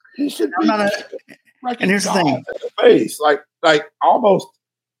 He should be. And here's the thing: face, like almost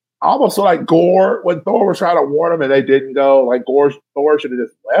so like Gore when Thor was trying to warn him and they didn't go. Like Thor should have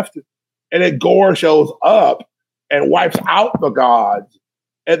just left, and then Gore shows up and wipes out the gods,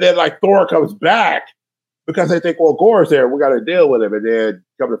 and then like Thor comes back because they think, well, Gore's there, we got to deal with him, and then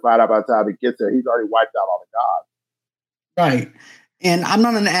come to find out by the time he gets there, he's already wiped out all the gods. Right, and I'm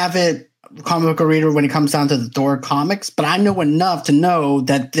not an avid comic book reader when it comes down to the Thor comics, but I know enough to know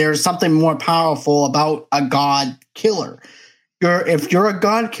that there's something more powerful about a god killer. If you're a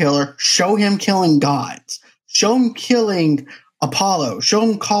god killer, show him killing gods. Show him killing Apollo. Show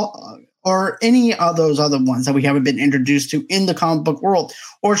him or any of those other ones that we haven't been introduced to in the comic book world.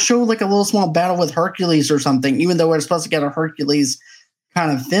 Or show like a little small battle with Hercules or something, even though we're supposed to get a Hercules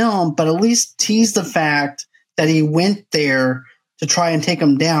kind of film, but at least tease the fact that he went there to try and take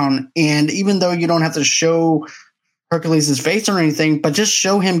him down. And even though you don't have to show Hercules' face or anything, but just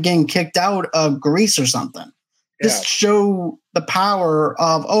show him getting kicked out of Greece or something. Yeah. Just show the power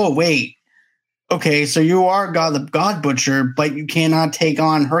of, oh, wait, okay, so you are the God Butcher, but you cannot take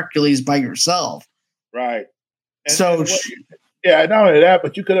on Hercules by yourself. Right. And not only that,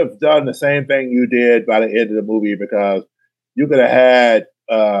 but you could have done the same thing you did by the end of the movie because you could have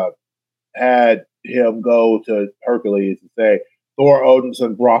had him go to Hercules and say, Thor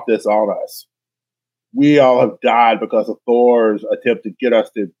Odinson brought this on us. We all have died because of Thor's attempt to get us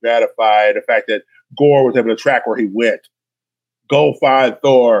to ratify the fact that Gore was able to track where he went. Go find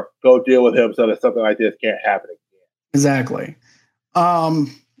Thor. Go deal with him so that something like this can't happen again. Exactly.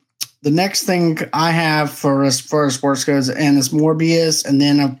 The next thing I have for as far as sports goes, and it's Morbius, and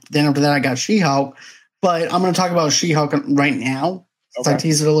then after that I got She-Hulk. But I'm going to talk about She-Hulk right now. Okay. So I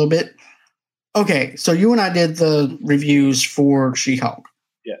tease it a little bit. Okay, so you and I did the reviews for She-Hulk.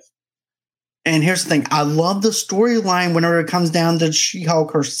 Yes. And here's the thing. I love the storyline whenever it comes down to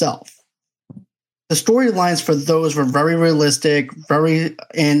She-Hulk herself. The storylines for those were very realistic,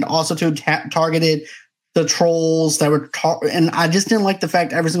 and also targeted the trolls that were and I just didn't like the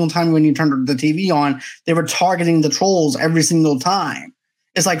fact every single time when you turned the TV on, they were targeting the trolls every single time.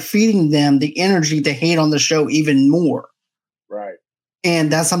 It's like feeding them the energy to hate on the show even more. Right.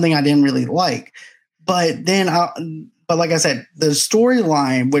 And that's something I didn't really like. But then, but like I said, the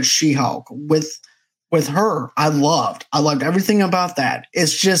storyline with She-Hulk, with her, I loved everything about that.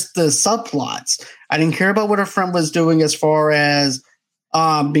 It's just the subplots. I didn't care about what her friend was doing as far as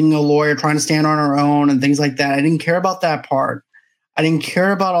being a lawyer, trying to stand on her own and things like that. I didn't care about that part. I didn't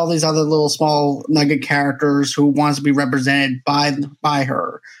care about all these other little small nugget characters who wants to be represented by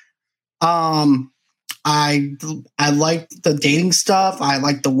her. I liked the dating stuff. I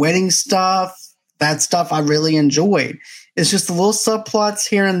liked the wedding stuff. That stuff I really enjoyed. It's just the little subplots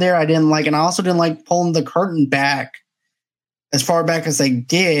here and there I didn't like. And I also didn't like pulling the curtain back as far back as they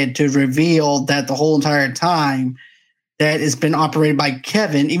did to reveal that the whole entire time that it's been operated by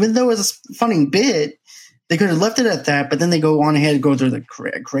Kevin, even though it's a funny bit, They could have left it at that, but then they go on ahead and go through the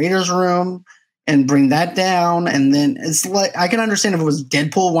creator's room and bring that down. And then it's like, I can understand if it was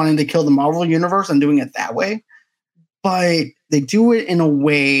Deadpool wanting to kill the Marvel Universe and doing it that way. But they do it in a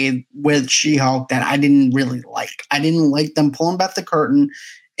way with She-Hulk that I didn't really like. I didn't like them pulling back the curtain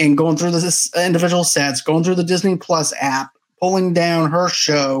and going through the individual sets, going through the Disney Plus app, pulling down her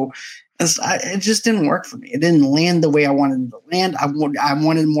show. It just didn't work for me. It didn't land the way I wanted it to land. I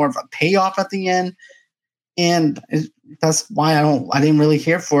wanted more of a payoff at the end. And that's why I didn't really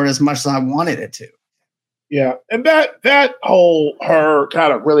care for it as much as I wanted it to. Yeah, and that whole her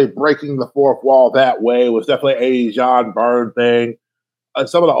kind of really breaking the fourth wall that way was definitely a John Byrne thing.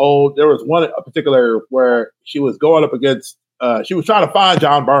 Some of the old, there was one in particular where she was going up against, she was trying to find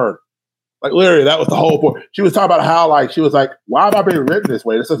John Byrne. Like literally, that was the whole point. She was talking about how like she was like, "Why am I being written this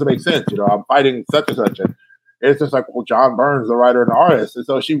way? This doesn't make sense." I'm fighting such and such, and it's just like, well, John Byrne's the writer and the artist, and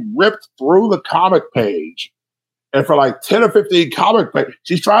so she ripped through the comic page. And for like 10 or 15 comic pages,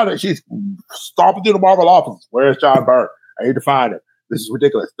 she's stomping through the Marvel office. Where's John Byrne? I need to find him. This is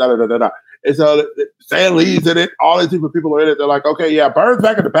ridiculous. Da, da, da, da, da. And so Stan Lee's in it. All these people are in it. They're like, okay, yeah, Byrne's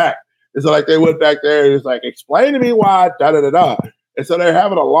back in the back. And so like they went back there and it's like, explain to me why, da, da, da, da. And so they're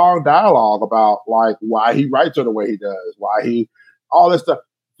having a long dialogue about like why he writes her the way he does, all this stuff.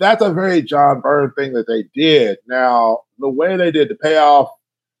 That's a very John Byrne thing that they did. Now, the way they did the payoff,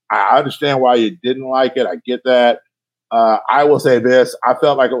 I understand why you didn't like it. I get that. I will say this. I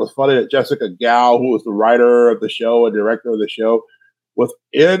felt like it was funny that Jessica Gao, who was the writer of the show and director of the show, was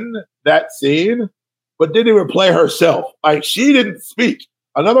in that scene, but didn't even play herself. Like, she didn't speak.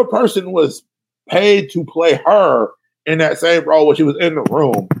 Another person was paid to play her in that same role when she was in the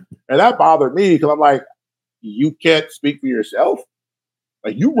room. And that bothered me because I'm like, you can't speak for yourself?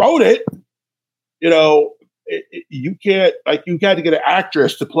 Like, you wrote it. You can't, like, you got to get an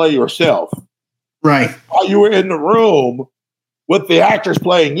actress to play yourself. Right. While you were in the room with the actress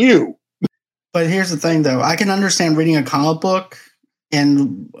playing you. But here's the thing, though. I can understand reading a comic book,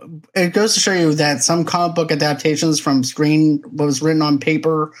 and it goes to show you that some comic book adaptations from screen, what was written on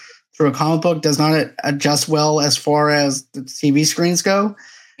paper through a comic book, does not adjust well as far as the TV screens go.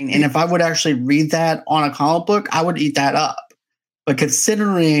 And if I would actually read that on a comic book, I would eat that up. But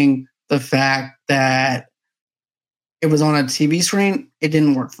considering the fact that it was on a TV screen, it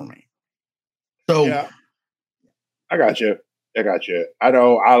didn't work for me. So yeah. I got you. I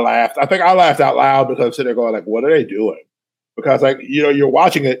know I laughed. I think I laughed out loud because I'm sitting there going like, what are they doing? Because like, you're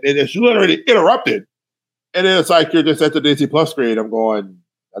watching it and it's literally interrupted. And then it's like, you're just at the Disney Plus screen. I'm going,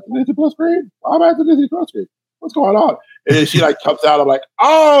 at the Disney Plus screen? Why am I at the Disney Plus screen? What's going on? And then she like comes out. I'm like,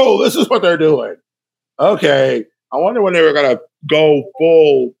 oh, this is what they're doing. Okay. I wonder when they were going to go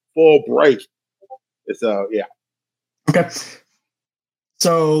full break. So, yeah. Okay.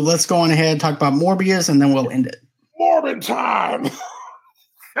 So let's go on ahead and talk about Morbius, and then we'll end it. Morbin time.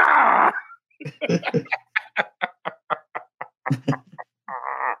 Ah!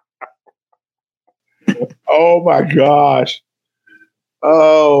 Oh my gosh.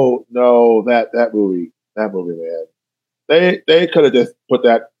 Oh no, that movie, man. They could have just put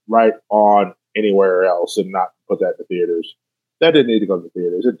that right on anywhere else and not put that in the theaters. That didn't need to go to the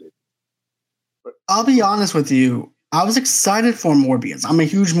theaters. It did. But I'll be honest with you. I was excited for Morbius. I'm a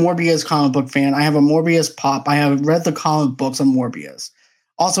huge Morbius comic book fan. I have a Morbius pop. I have read the comic books on Morbius.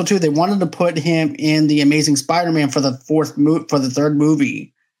 Also, too, they wanted to put him in the Amazing Spider-Man for the third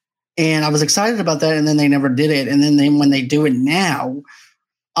movie, and I was excited about that. And then they never did it. And then when they do it now,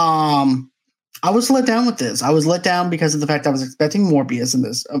 I was let down with this. I was let down because of the fact I was expecting Morbius in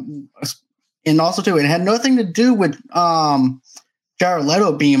this, and also too, it had nothing to do with Jared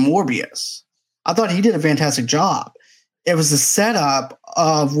Leto being Morbius. I thought he did a fantastic job. It was the setup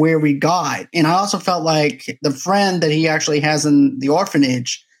of where we got. And I also felt like the friend that he actually has in the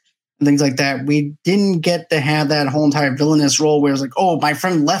orphanage and things like that, we didn't get to have that whole entire villainous role where it's like, oh, my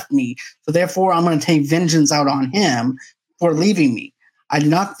friend left me, so therefore I'm going to take vengeance out on him for leaving me. I did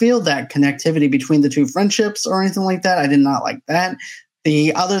not feel that connectivity between the two friendships or anything like that. I did not like that.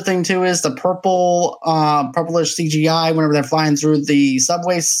 The other thing, too, is the purplish CGI whenever they're flying through the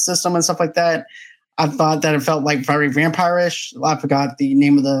subway system and stuff like that. I thought that it felt like very vampire-ish. I forgot the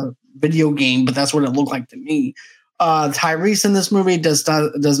name of the video game, but that's what it looked like to me. Tyrese in this movie does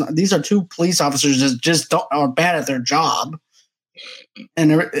not. These are two police officers that just are bad at their job,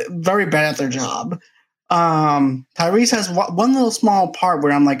 and they're very bad at their job. Tyrese has one little small part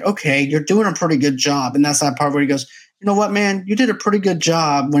where I'm like, okay, you're doing a pretty good job, and that's that part where he goes, you know what, man, you did a pretty good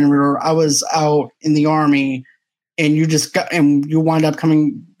job when I was out in the army, and you wind up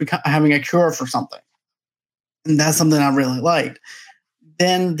having a cure for something. And that's something I really liked.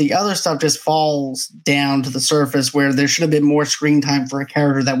 then the other stuff just falls down to the surface where there should have been more screen time for a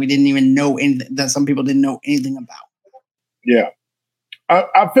character that we didn't even know that some people didn't know anything about. Yeah.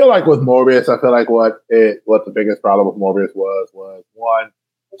 I feel like with Morbius, I feel like what the biggest problem with Morbius was one,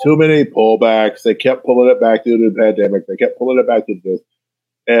 too many pullbacks. They kept pulling it back due to the pandemic. They kept pulling it back to this.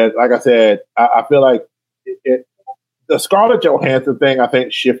 And like I said, I feel like the Scarlett Johansson thing, I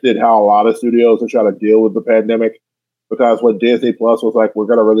think, shifted how a lot of studios are trying to deal with the pandemic. Because when Disney Plus was like, we're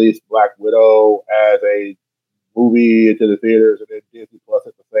going to release Black Widow as a movie into the theaters, and then Disney Plus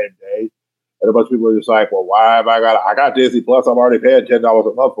at the same day. And a bunch of people are just like, well, why have I got Disney Plus, I'm already paying $10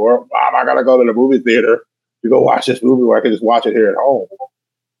 a month for it. Why am I going to go to the movie theater to go watch this movie where I can just watch it here at home?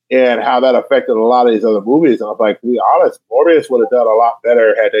 And how that affected a lot of these other movies. And I was like, to be honest, Morbius would have done a lot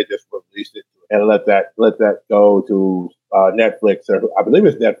better had they just released it and let that go to Netflix. Or I believe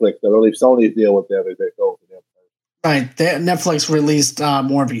it's Netflix. I believe Sony's deal with them is they go to them. Right. Netflix released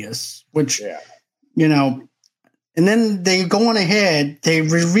Morbius, which, you know, and then they go on ahead, they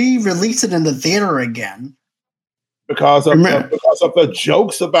re-release it in the theater again. Because of the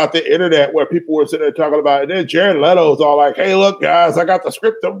jokes about the internet where people were sitting there talking about it. And then Jared Leto's all like, hey, look, guys, I got the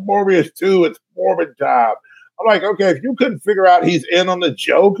script of Morbius 2. It's Morbid time. I'm like, okay, if you couldn't figure out he's in on the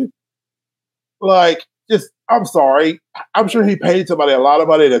joke, like, I'm sorry. I'm sure he paid somebody a lot of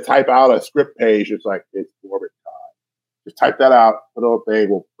money to type out a script page. It's like, it's Morbid time. Just type that out. The little thing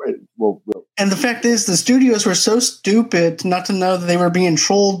will. And the fact is, the studios were so stupid not to know that they were being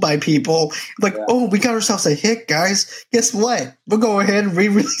trolled by people. Like, oh, we got ourselves a hit, guys. Guess what? We'll go ahead and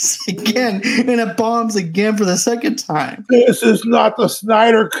re-release it again, and it bombs again for the second time. This is not the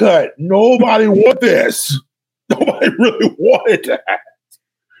Snyder cut. Nobody want this. Nobody really wanted that.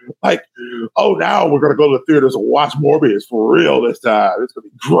 Like, oh, now we're going to go to the theaters and watch Morbius for real this time. It's going to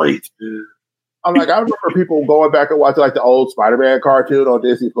be great. I'm like, I remember people going back and watching like the old Spider-Man cartoon on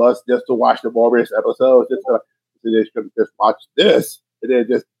Disney Plus just to watch the Morbius episodes. They could just watch this and then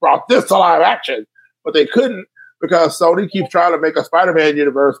just brought this to live action. But they couldn't because Sony keeps trying to make a Spider-Man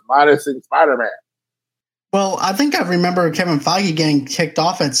universe minusing Spider-Man. Well, I think I remember Kevin Feige getting kicked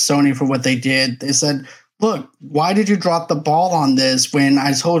off at Sony for what they did. They said, look, why did you drop the ball on this when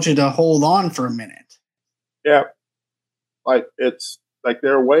I told you to hold on for a minute? Yeah. Like, it's like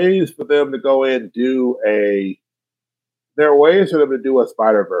there are ways for them to go in and do a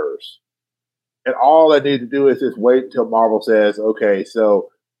Spider-Verse. And all they need to do is just wait until Marvel says, okay, so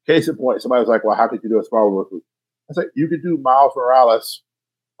case in point, somebody was like, well, how could you do a Spider-Verse movie? I said, you could do Miles Morales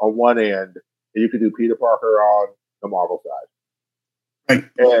on one end, and you could do Peter Parker on the Marvel side. Right.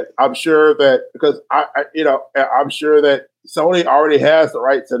 And I'm sure that because I'm sure that Sony already has the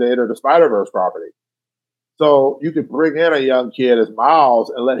rights to enter the Spider-Verse property. So you could bring in a young kid as Miles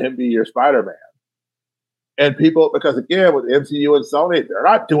and let him be your Spider-Man. And people, because again, with MCU and Sony, they're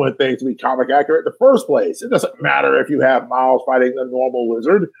not doing things to be comic accurate in the first place. It doesn't matter if you have Miles fighting a normal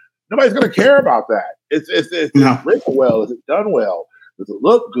wizard. Nobody's going to care about that. It's written well. Is it done well? Does it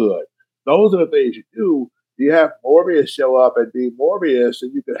look good? Those are the things you do. You have Morbius show up and be Morbius,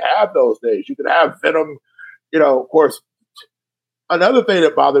 and you could have those days. You could have Venom. Of course, another thing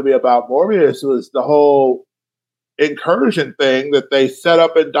that bothered me about Morbius was the whole incursion thing that they set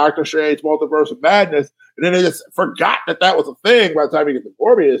up in Doctor Strange Multiverse of Madness, and then they just forgot that was a thing by the time you get to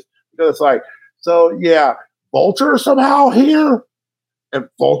Morbius, because it's like, so yeah, Vulture somehow here, and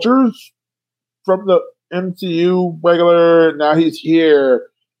Vulture's from the MCU regular, now he's here,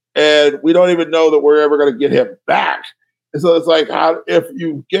 and we don't even know that we're ever going to get him back. And so it's like, how if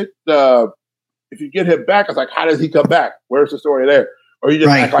you get him back, it's like, how does he come back? Where's the story there? Or you just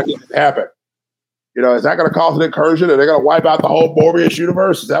act like it didn't happen. Is that going to cause an incursion? Are they going to wipe out the whole Morbius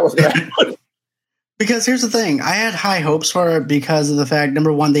universe? Is that what's going to happen? Because here's the thing. I had high hopes for it because of the fact,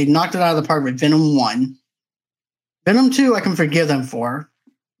 number one, they knocked it out of the park with Venom 1. Venom 2, I can forgive them for.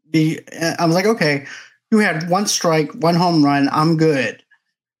 I was like, okay, you had one strike, one home run. I'm good.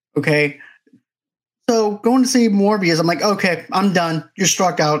 Okay. So going to see Morbius, I'm like, okay, I'm done. You're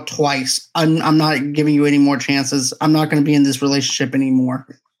struck out twice. I'm not giving you any more chances. I'm not going to be in this relationship anymore.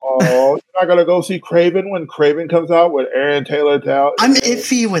 Oh, you're not going to go see Kraven when Kraven comes out with Aaron Taylor? I'm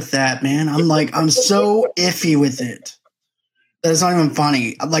iffy with that, man. I'm so iffy with it. That's not even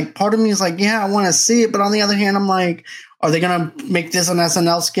funny. Like, part of me is like, yeah, I want to see it. But on the other hand, I'm like, are they going to make this an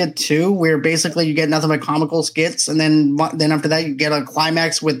SNL skit too, where basically you get nothing but comical skits, and then after that you get a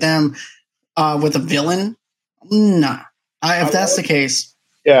climax with them with a villain? Nah. If that's the case.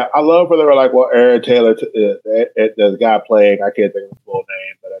 Yeah, I love where they were like, well, Aaron Taylor, the guy playing, I can't think of his full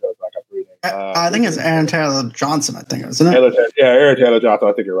name, but I know it's like a free name. I think it's Aaron Taylor Johnson, I think, isn't it? Aaron Taylor Johnson,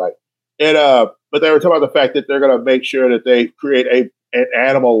 I think you're right. And But they were talking about the fact that they're going to make sure that they create an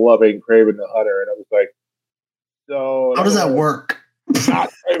animal-loving Kraven the Hunter. And I was like, so... How does that work? Not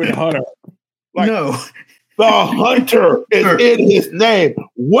Kraven the Hunter. Like, no. The Hunter is in his name.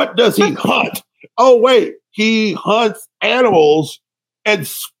 What does he hunt? Oh, wait. He hunts animals and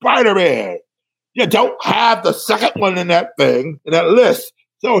Spider-Man. You don't have the second one in that thing, in that list.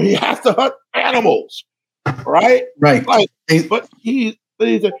 So he has to hunt animals. Right? Right. Like, but he's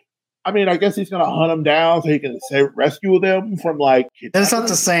I mean, I guess he's going to hunt them down so he can rescue them from like... That's not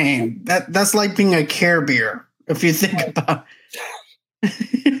the same. That's like being a Care Bear, if you think about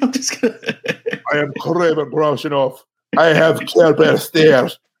it. I'm just gonna... I am Kraven Broshenov. I have Care Bear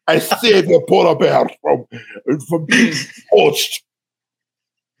stairs. I saved the polar bear from being poached.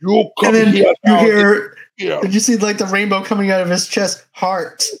 You come and then here. You hear... Did you see like the rainbow coming out of his chest?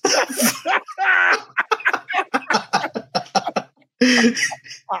 Heart.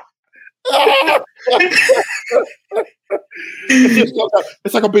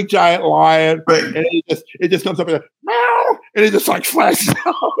 It's like a big giant lion, right. And it just comes up and meow, and it just like flashes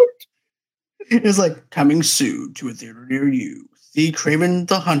out. It's like coming soon to a theater near you. See Kraven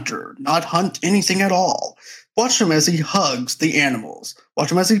the Hunter not hunt anything at all. Watch him as he hugs the animals.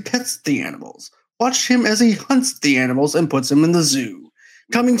 Watch him as he pets the animals. Watch him as he hunts the animals and puts them in the zoo.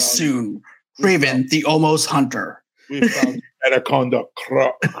 Coming soon, Kraven the Almost Hunter. We found Anaconda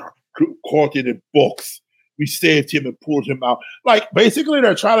caught in a box. We saved him and pulled him out. Like, basically,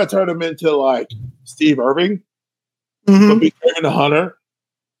 they're trying to turn him into, like, Steve Irving. Mm-hmm. But becoming the Hunter.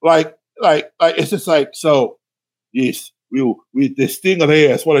 Like, it's just like, so, yes, the stingray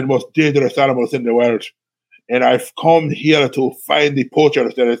is one of the most dangerous animals in the world. And I've come here to find the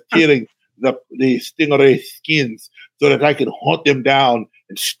poachers that is killing the stingray skins so that I can hunt them down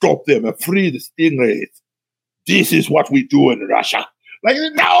and stop them and free the stingrays. This is what we do in Russia. Like,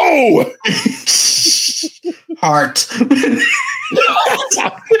 no! Heart.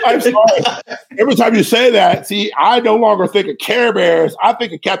 I'm sorry. Every time you say that, see, I no longer think of Care Bears. I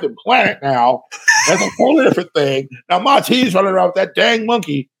think of Captain Planet now. That's a whole different thing. Now, Monty's running around with that dang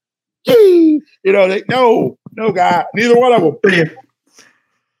monkey. You know, no, guy. Neither one of them.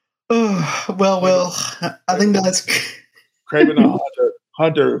 Oh, well, I think that's... Kraven the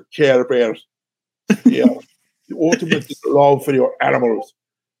Hunter Care Bears. Yeah. The ultimate love for your animals.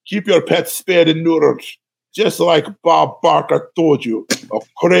 Keep your pets fed and neutered. Just like Bob Barker told you. A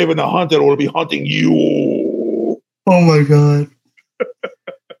Kraven the Hunter will be hunting you. Oh my God.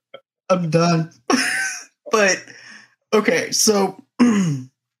 I'm done. But, okay, so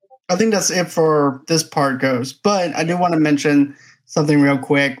I think that's it for this part goes. But I do want to mention something real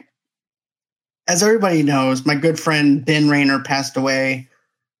quick. As everybody knows, my good friend Ben Rayner passed away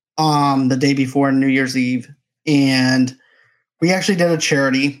the day before New Year's Eve. And we actually did a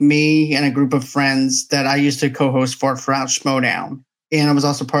charity, me and a group of friends that I used to co-host for throughout Schmodown. And I was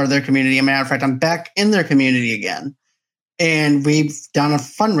also part of their community. As a matter of fact, I'm back in their community again. And we've done a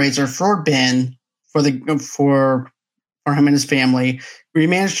fundraiser for Ben for him and his family. We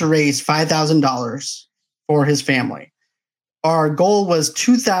managed to raise $5,000 for his family. Our goal was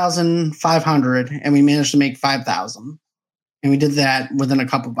 $2,500, and we managed to make $5,000. And we did that within a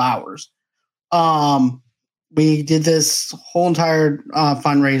couple of hours. We did this whole entire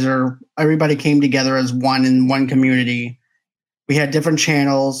fundraiser. Everybody came together as one in one community. We had different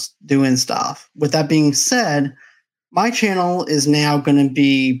channels doing stuff. With that being said, my channel is now going to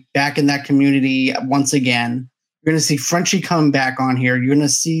be back in that community once again. You're going to see Frenchie come back on here. You're going to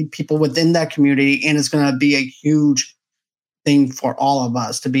see people within that community, and it's going to be a huge thing for all of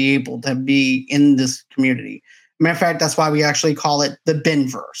us to be able to be in this community. Matter of fact, that's why we actually call it the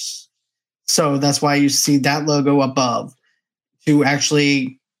Benverse. So that's why you see that logo above, to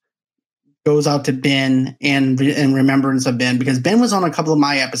actually goes out to Ben and in remembrance of Ben, because Ben was on a couple of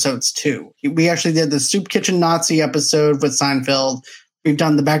my episodes too. We actually did the Soup Kitchen Nazi episode with Seinfeld. We've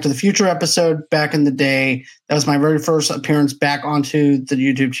done the Back to the Future episode back in the day. That was my very first appearance back onto the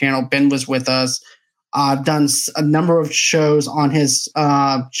YouTube channel. Ben was with us. I've done a number of shows on his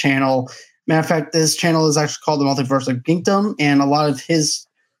channel. Matter of fact, this channel is actually called The Multiverse of Geekdom, and a lot of his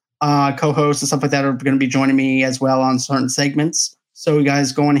co-hosts and stuff like that are going to be joining me as well on certain segments. So you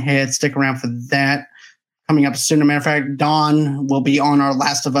guys go ahead, stick around for that. Coming up soon. As a matter of fact, Don will be on our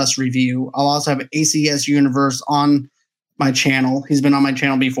Last of Us review. I'll also have ACS Universe on my channel. He's been on my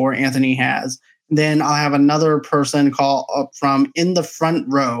channel before. Anthony has. Then I'll have another person call up from In the Front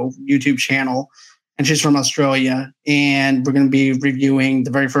Row YouTube channel, and she's from Australia. And we're going to be reviewing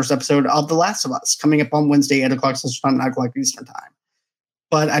the very first episode of The Last of Us, coming up on Wednesday, 8 o'clock Central Time, 9 o'clock Eastern Time.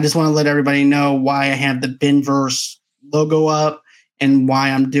 But I just want to let everybody know why I have the Benverse logo up. And why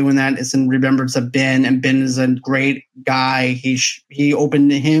I'm doing that is in remembrance of Ben. And Ben is a great guy. He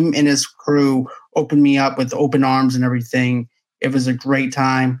opened, him and his crew opened me up with open arms and everything. It was a great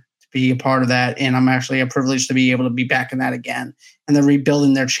time to be a part of that. And I'm actually a privilege to be able to be back in that again. And they're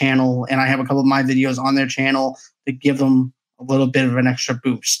rebuilding their channel. And I have a couple of my videos on their channel to give them a little bit of an extra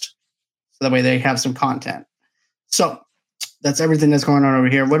boost. So that way they have some content. So that's everything that's going on over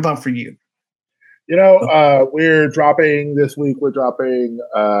here. What about for you? We're dropping this week. We're dropping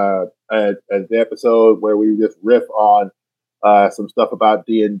an episode where we just riff on some stuff about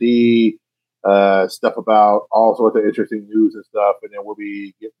D&D, stuff about all sorts of interesting news and stuff, and then we'll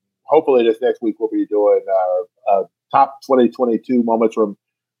be hopefully this next week we'll be doing our top 2022 moments from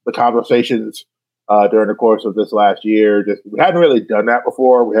the conversations during the course of this last year. We hadn't really done that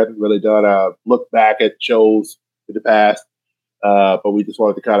before. We hadn't really done a look back at shows in the past. But we just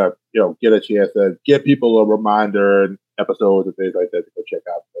wanted to kind of, get a chance to give people a reminder and episodes and things like that to go check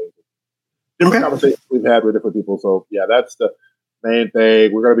out things. Different conversations we've had with different people. So yeah, that's the main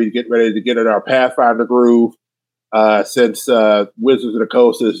thing. We're going to be getting ready to get in our Pathfinder groove since Wizards of the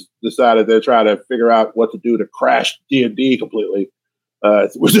Coast has decided they're trying to figure out what to do to crash D&D completely. So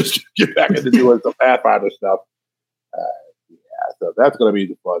we'll just get back into doing some Pathfinder stuff. So that's going to be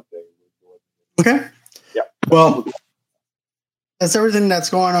the fun thing. Okay. Yeah. Well, that's everything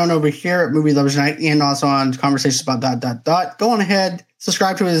that's going on over here at Movie Lovers Night and also on Conversations About ... Go on ahead,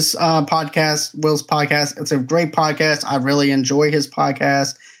 subscribe to his podcast, Will's podcast. It's a great podcast. I really enjoy his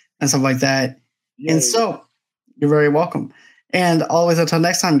podcast and stuff like that. Yay. And so you're very welcome. And always until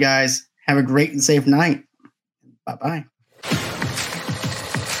next time, guys, have a great and safe night. Bye-bye.